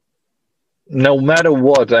no matter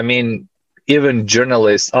what, I mean, even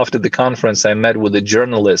journalists, after the conference, I met with a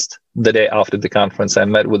journalist. The day after the conference, I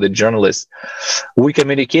met with a journalist. We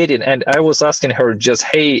communicated, and I was asking her just,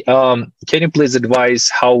 hey, can you please advise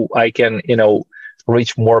how I can, you know,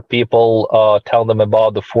 reach more people, tell them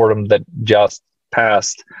about the forum that just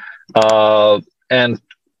passed. And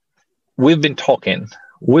we've been talking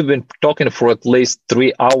for at least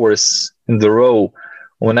 3 hours in the row,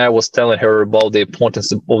 when I was telling her about the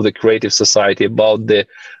importance of the creative society, about the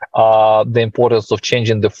importance of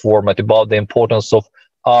changing the format, about the importance of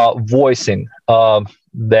voicing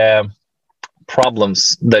the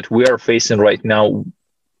problems that we are facing right now,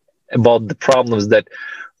 about the problems that,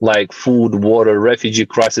 like food, water, refugee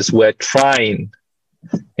crisis, we're trying,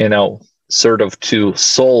 you know, sort of to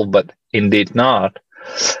solve, but indeed not.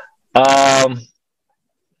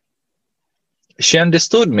 She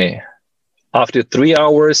understood me. After 3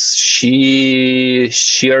 hours, she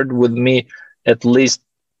shared with me at least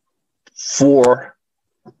 4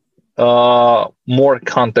 more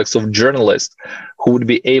contacts of journalists who would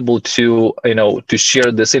be able to, you know, to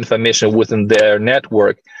share this information within their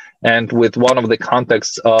network, and with one of the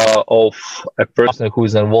contacts of a person who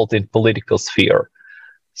is involved in political sphere.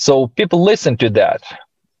 So people listen to that.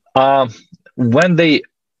 When they,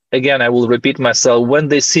 again, I will repeat myself, when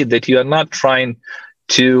they see that you are not trying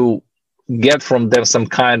to get from them some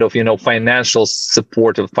kind of, you know, financial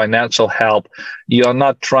support or financial help, you are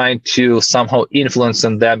not trying to somehow influence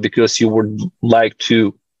on them because you would like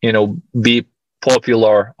to, you know, be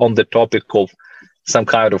popular on the topic of some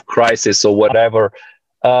kind of crisis or whatever.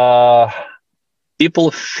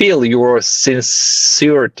 People feel your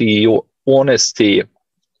sincerity, your honesty,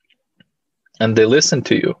 and they listen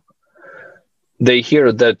to you. They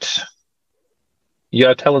hear that you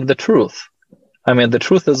are telling the truth. I mean, the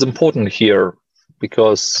truth is important here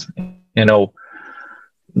because, you know,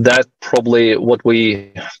 that's probably what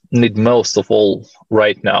we need most of all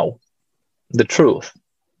right now. The truth.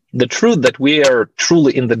 The truth that we are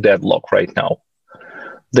truly in the deadlock right now.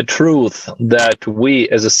 The truth that we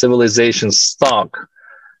as a civilization stuck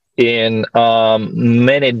in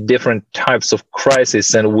many different types of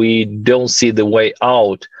crises, and we don't see the way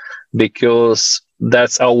out because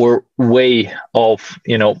that's our way of,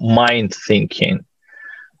 you know, mind thinking.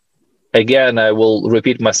 Again, I will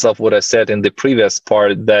repeat myself what I said in the previous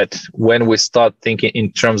part, that when we start thinking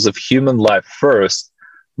in terms of human life first,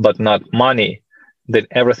 but not money, then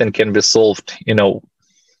everything can be solved, you know,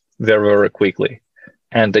 very, very quickly.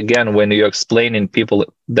 And again, when you're explaining people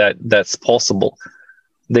that that's possible,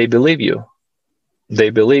 they believe you. They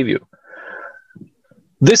believe you.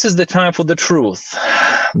 This is the time for the truth,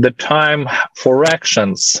 the time for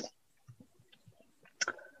actions,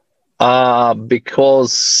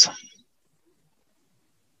 because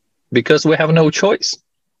we have no choice,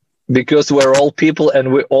 because we're all people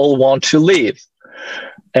and we all want to live.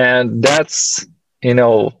 And that's, you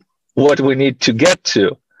know, what we need to get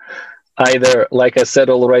to. Either, like I said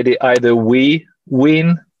already, either we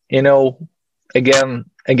win, you know, again,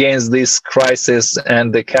 against this crisis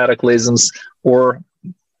and the cataclysms, or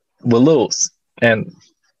we lose. And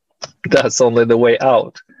that's only the way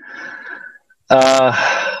out.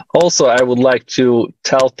 Also, I would like to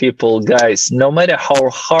tell people, guys, no matter how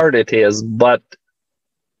hard it is, but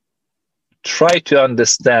try to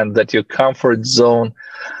understand that your comfort zone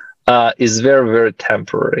is very, very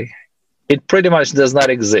temporary. It pretty much does not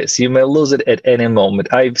exist. You may lose it at any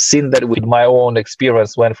moment. I've seen that with my own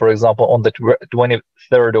experience when, for example, on the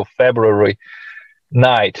 23rd of February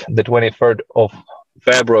night, the 23rd of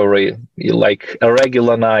February, like a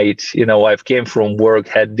regular night, you know, I came from work,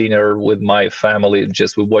 had dinner with my family,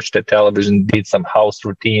 just we watched the television, did some house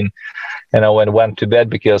routine, you know, and went to bed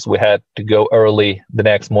because we had to go early the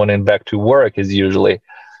next morning back to work as usually.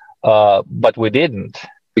 But we didn't,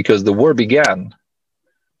 because the war began.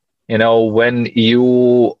 You know, when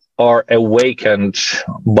you are awakened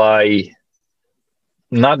by,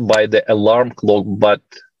 not by the alarm clock, but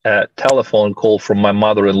a telephone call from my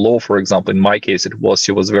mother-in-law, for example, in my case, it was,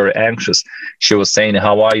 she was very anxious. She was saying,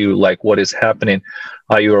 how are you? Like, what is happening?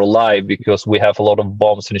 Are you alive? Because we have a lot of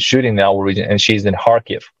bombs and shooting in our region, and she's in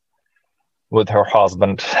Kharkiv with her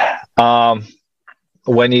husband.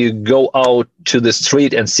 When you go out to the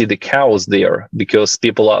street and see the cows there, because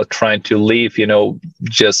people are trying to live, you know,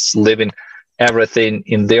 just living everything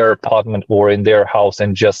in their apartment or in their house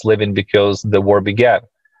and just living because the war began,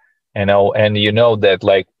 you know, and you know that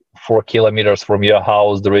like 4 kilometers from your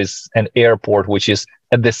house, there is an airport, which is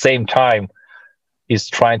at the same time is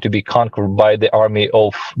trying to be conquered by the army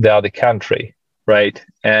of the other country, right?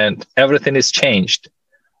 And everything is changed.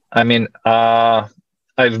 I mean,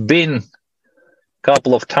 I've been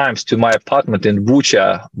couple of times to my apartment in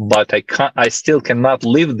Bucha, but I still cannot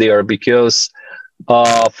live there because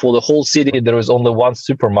for the whole city there is only one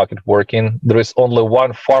supermarket working, there is only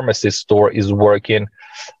one pharmacy store is working.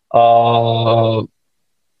 A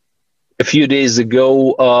few days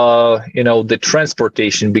ago, you know, the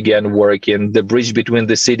transportation began working. The bridge between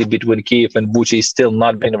the city, between Kiev and Bucha, is still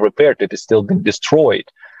not been repaired. It is still been destroyed.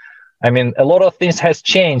 I mean, a lot of things has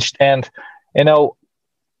changed, and you know,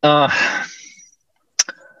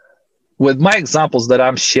 with my examples that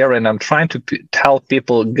I'm sharing, I'm trying to tell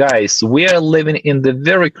people, guys, we are living in the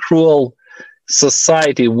very cruel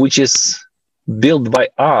society which is built by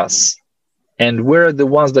us, and we're the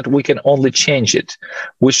ones that we can only change it.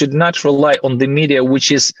 We should not rely on the media,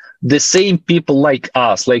 which is the same people like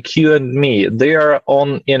us, like you and me. They are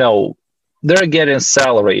on, you know, they're getting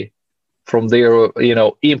salary from their, you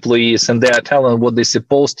know, employees, and they are telling what they're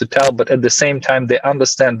supposed to tell, but at the same time, they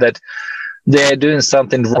understand that they are doing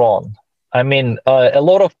something wrong. I mean, a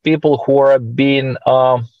lot of people who are being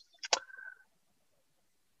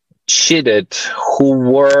cheated, who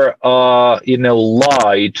were, you know,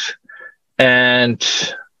 lied, and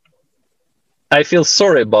I feel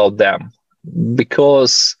sorry about them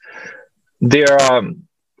because they are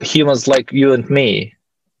humans like you and me.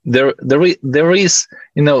 There is,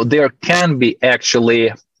 you know, there can be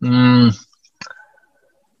actually,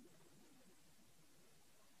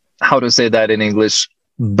 how to say that in English?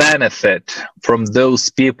 Benefit from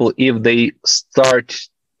those people if they start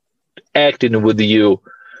acting with you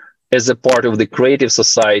as a part of the creative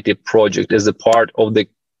society project, as a part of the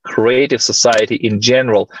creative society in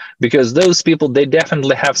general, because those people, they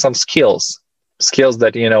definitely have some skills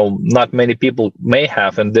that, you know, not many people may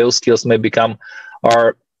have, and those skills may become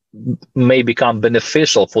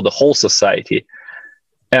beneficial for the whole society.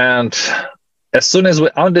 And as soon as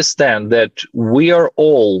we understand that we are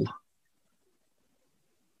all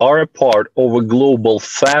are a part of a global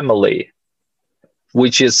family,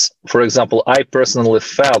 which is, for example, I personally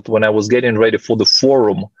felt when I was getting ready for the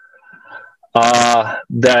forum,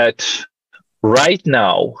 that right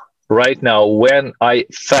now, when I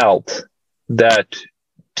felt that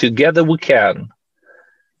together we can,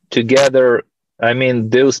 together, I mean,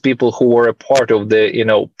 those people who were a part of the, you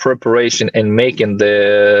know, preparation and making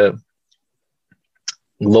the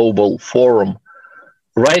global forum,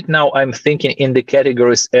 right now, I'm thinking in the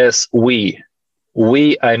categories as we.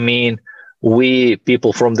 We, I mean, we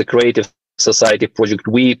people from the Creative Society Project,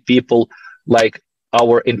 we people like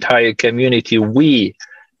our entire community, we,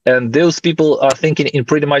 and those people are thinking in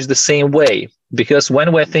pretty much the same way. Because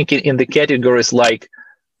when we're thinking in the categories like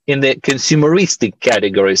in the consumeristic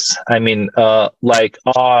categories, I mean, like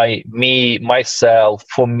I, me, myself,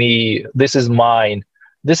 for me, this is mine.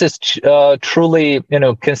 This is truly,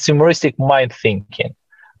 consumeristic mind thinking.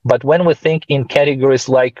 But when we think in categories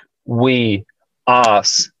like we,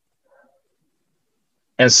 us,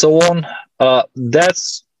 and so on,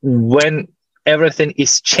 that's when everything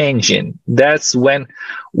is changing. That's when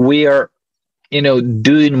we are,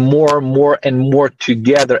 doing more and more and more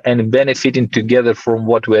together and benefiting together from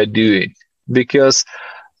what we are doing. Because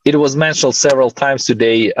it was mentioned several times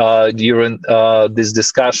today during this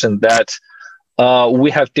discussion that we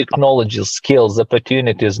have technology, skills,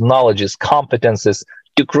 opportunities, knowledges, competences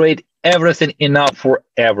to create everything enough for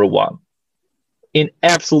everyone, in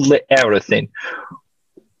absolutely everything.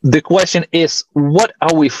 The question is, what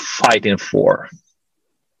are we fighting for?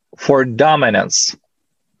 For dominance.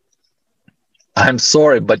 I'm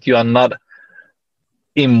sorry, but you are not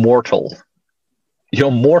immortal. You're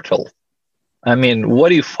mortal. I mean, what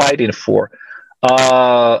are you fighting for?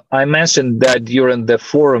 I mentioned that during the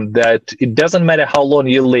forum that it doesn't matter how long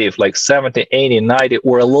you live, like 70, 80, 90,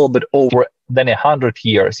 or a little bit over than 100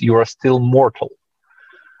 years, you are still mortal.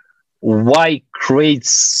 Why create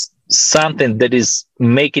something that is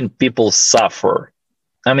making people suffer?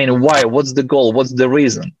 I mean, why? What's the goal? What's the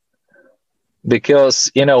reason?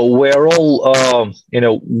 Because, we're all,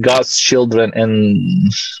 God's children,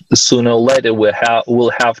 and sooner or later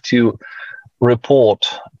we'll have to report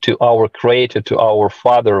to our Creator, to our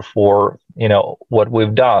Father for, what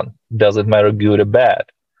we've done. Doesn't matter good or bad.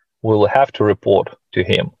 We will have to report to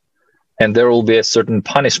Him. And there will be a certain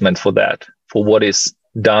punishment for that, for what is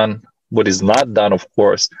done, what is not done, of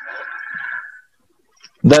course.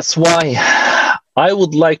 That's why I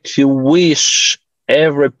would like to wish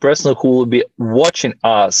every person who will be watching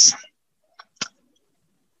us,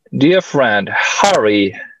 dear friend,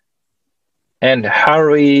 hurry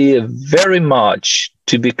very much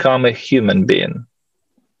to become a human being.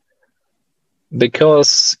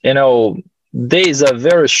 Because, days are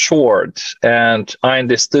very short, and I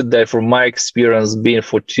understood that from my experience being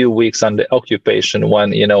for 2 weeks under occupation,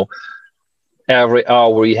 when, every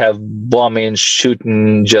hour you have bombing,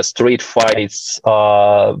 shooting, just street fights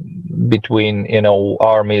between,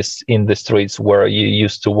 armies in the streets where you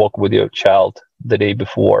used to walk with your child the day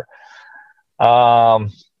before.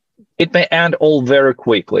 It may end all very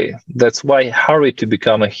quickly. That's why hurry to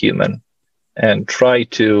become a human and try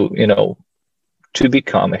to, to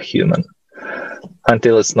become a human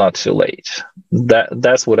until it's not too late.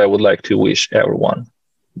 That's what I would like to wish everyone.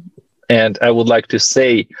 And I would like to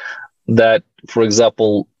say that, for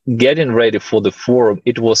example, getting ready for the forum,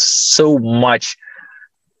 it was so much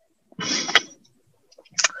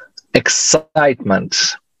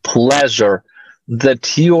excitement, pleasure,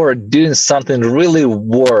 that you are doing something really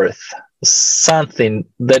worth, something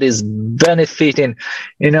that is benefiting,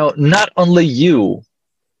 not only you.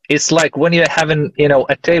 It's like when you're having,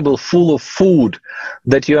 a table full of food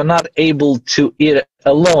that you're not able to eat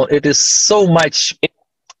alone. It is so much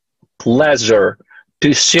pleasure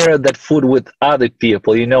to share that food with other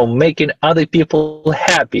people, making other people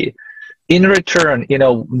happy. In return,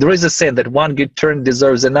 there is a saying that one good turn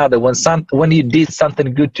deserves another. When you did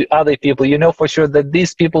something good to other people, for sure that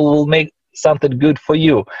these people will make something good for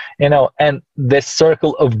you, and the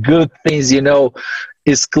circle of good things,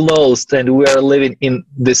 is closed, and we are living in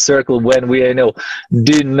this circle when we are,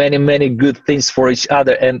 doing many, many good things for each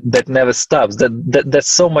other, and that never stops. That's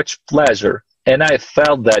so much pleasure. And I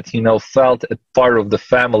felt that, felt a part of the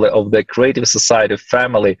family, of the Creative Society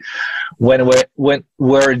family, when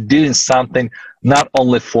we're doing something not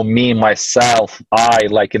only for me, myself, I,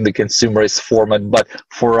 like in the consumerist format, but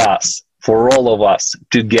for us, for all of us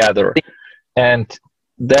together. And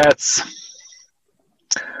that's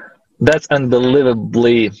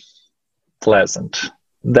unbelievably pleasant.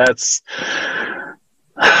 That's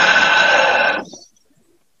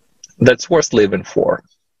worth living for.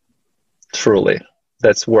 Truly,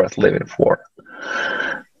 that's worth living for.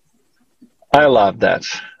 I love that,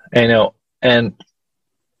 and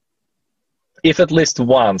if at least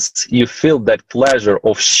once you feel that pleasure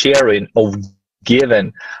of sharing, of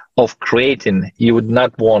giving, of creating, you would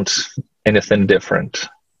not want anything different.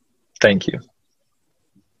 Thank you.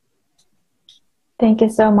 Thank you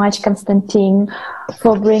so much, Konstantin,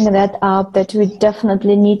 for bringing that up, that we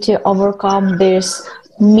definitely need to overcome this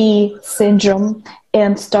me syndrome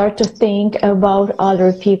and start to think about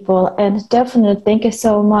other people. And definitely thank you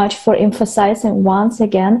so much for emphasizing once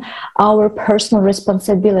again our personal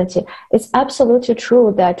responsibility. It's absolutely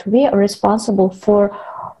true that we are responsible for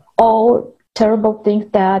all terrible things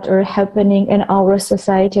that are happening in our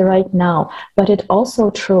society right now, but it's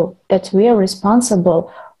also true that we are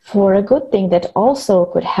responsible for a good thing that also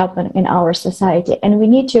could happen in our society. And we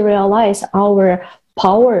need to realize our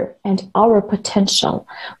power and our potential.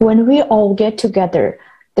 When we all get together,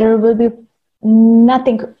 there will be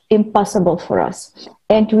nothing impossible for us.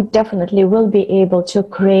 And we definitely will be able to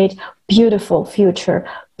create beautiful future,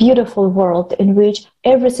 beautiful world in which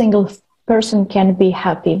every single person can be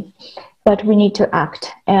happy. But we need to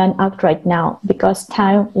act and act right now because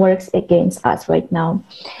time works against us right now.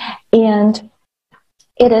 And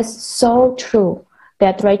it is so true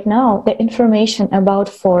that right now the information about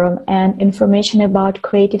forum and information about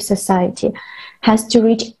creative society has to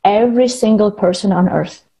reach every single person on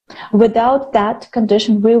earth. Without that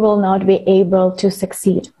condition, we will not be able to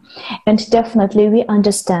succeed. And definitely we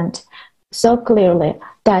understand so clearly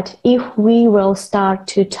that if we will start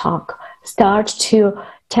to talk, start to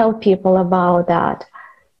tell people about that,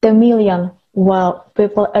 the million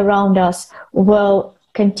people around us will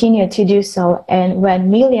continue to do so. And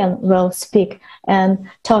when million will speak and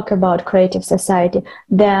talk about creative society,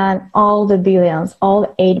 then all the billions,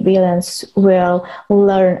 all 8 billions will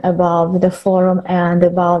learn about the forum and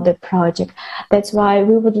about the project. That's why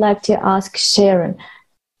we would like to ask Sharon,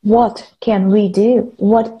 what can we do?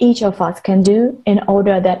 What each of us can do in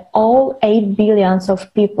order that all 8 billions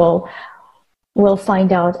of people will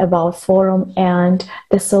find out about forum and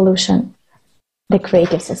the solution, the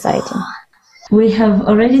creative society? We have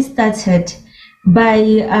already started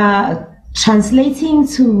by translating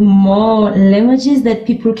to more languages that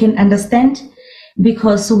people can understand,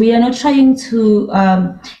 because we are not trying to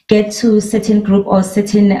get to certain group or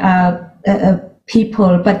certain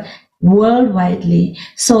people, but worldwidely.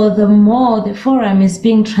 So the more the forum is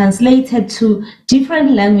being translated to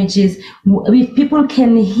different languages, if people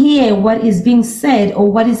can hear what is being said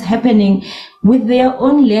or what is happening with their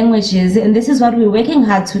own languages, and this is what we're working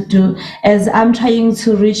hard to do, as I'm trying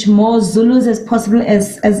to reach more Zulus as possible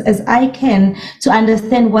as I can, to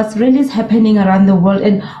understand what's really happening around the world.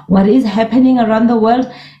 And what is happening around the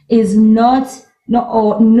world is no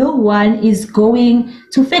one is going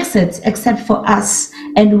to fix it except for us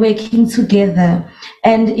and working together.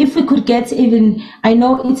 And if we could get even, I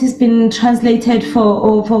know it has been translated by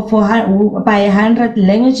 100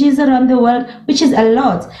 languages around the world, which is a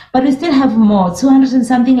lot, but we still have more. 200 and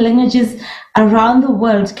something languages around the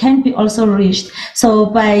world can be also reached. So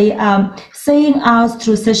by saying out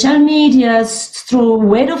through social media, through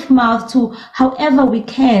word of mouth, to however we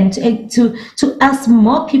can, to ask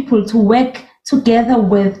more people to work together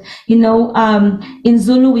with, in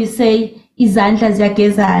Zulu we say izandla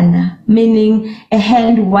ziyagezana, meaning a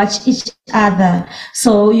hand watch each other.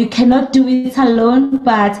 So you cannot do it alone,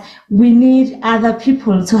 but we need other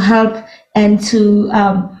people to help and to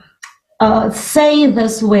say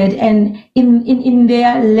this word and in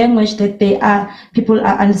their language that people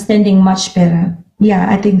are understanding much better. Yeah,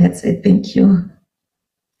 I think that's it. Thank you.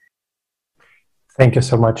 Thank you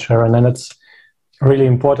so much, Sharon. And it's really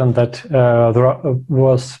important that there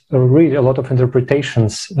was really a lot of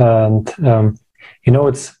interpretations, and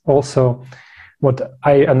it's also what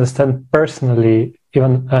I understand personally,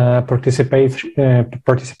 even participating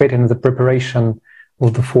in the preparation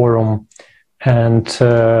of the forum and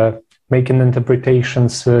making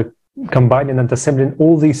interpretations, combining and assembling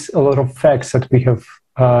all these a lot of facts that we have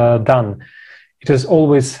done. It is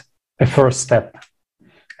always a first step,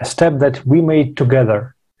 a step that we made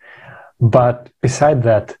together. But beside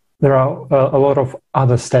that, there are a lot of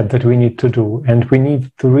other steps that we need to do, and we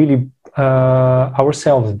need to really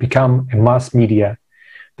ourselves become a mass media,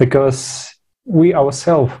 because we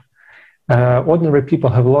ourselves, ordinary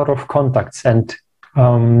people, have a lot of contacts, and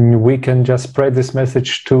we can just spread this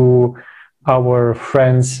message to our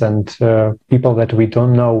friends and people that we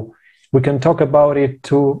don't know. We can talk about it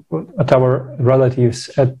to our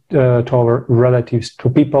relatives, to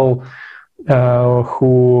people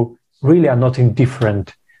who really are not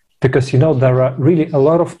indifferent, because there are really a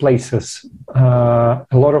lot of places, a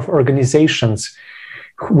lot of organizations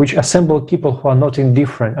which assemble people who are not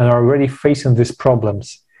indifferent and are already facing these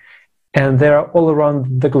problems, and they are all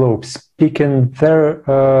around the globe, speaking their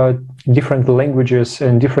different languages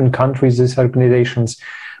in different countries, these organizations.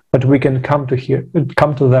 But we can come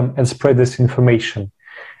to them and spread this information,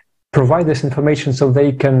 provide this information so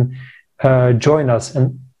they can join us,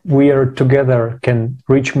 and we are together can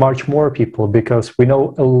reach much more people, because we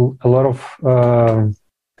know a lot of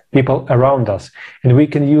people around us. And we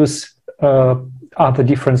can use other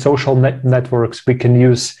different social networks. We can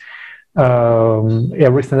use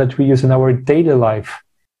everything that we use in our daily life,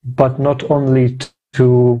 but not only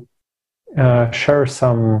to share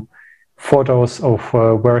some photos of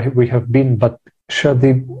where we have been, but share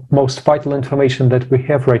the most vital information that we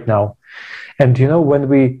have right now. And you know, when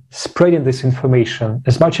we spreading this information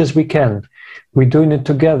as much as we can, we're doing it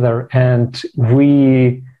together, and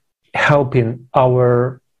we helping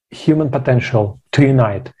our human potential to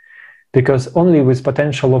unite. Because only with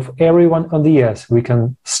potential of everyone on the earth we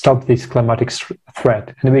can stop this climatic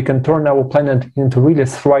threat, and we can turn our planet into a really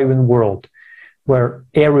thriving world where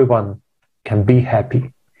everyone can be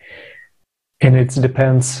happy. And it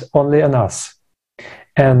depends only on us.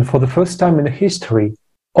 And for the first time in history,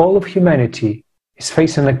 all of humanity is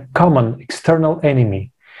facing a common external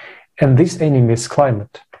enemy, and this enemy is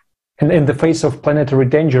climate. And in the face of planetary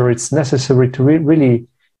danger, it's necessary to really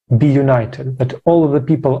be united, that all of the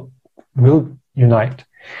people will unite.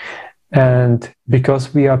 And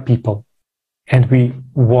because we are people and we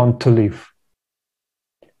want to live.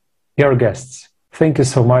 Dear guests, thank you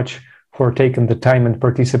so much for taking the time and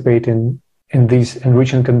participating in this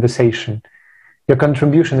enriching conversation. Your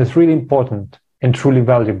contribution is really important and truly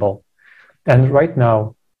valuable. And right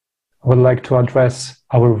now, I would like to address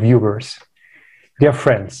our viewers. Dear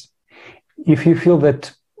friends, if you feel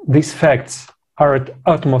that these facts are at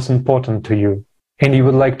utmost important to you, and you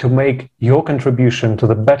would like to make your contribution to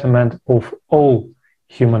the betterment of all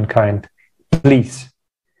humankind, please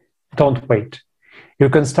don't wait. You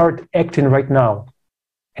can start acting right now.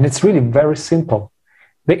 And it's really very simple.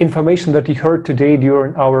 The information that you heard today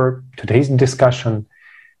during our today's discussion,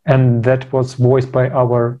 and that was voiced by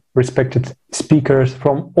our respected speakers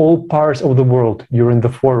from all parts of the world during the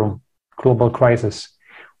forum, Global Crisis,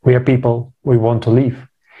 We Are People, We Want to Live,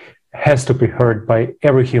 has to be heard by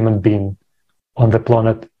every human being on the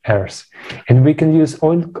planet Earth. And we can use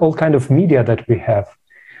all kind of media that we have,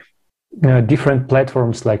 different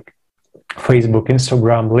platforms like Facebook,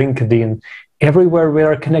 Instagram, LinkedIn. Everywhere we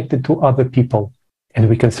are connected to other people, and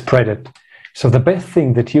we can spread it. So the best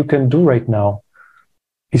thing that you can do right now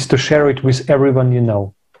is to share it with everyone you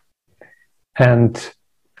know. And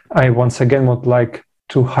I once again would like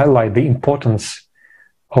to highlight the importance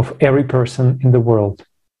of every person in the world,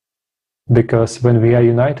 because when we are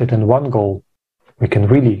united in one goal, we can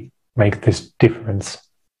really make this difference.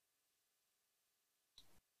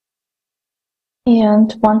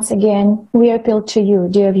 And once again, we appeal to you,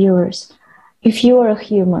 dear viewers. If you are a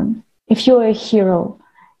human, if you are a hero,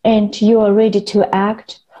 and you are ready to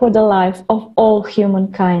act for the life of all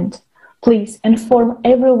humankind, please inform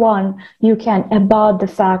everyone you can about the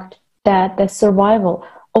fact that the survival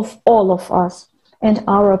of all of us and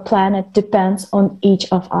our planet depends on each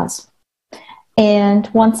of us. And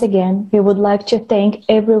once again, we would like to thank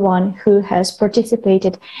everyone who has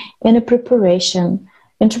participated in the preparation,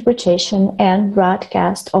 interpretation, and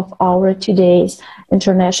broadcast of our today's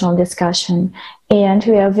international discussion. And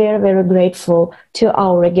we are very, very grateful to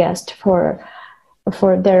our guests for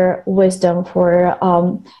their wisdom, for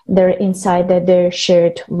their insight that they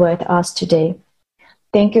shared with us today.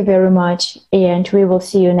 Thank you very much, and we will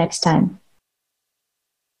see you next time.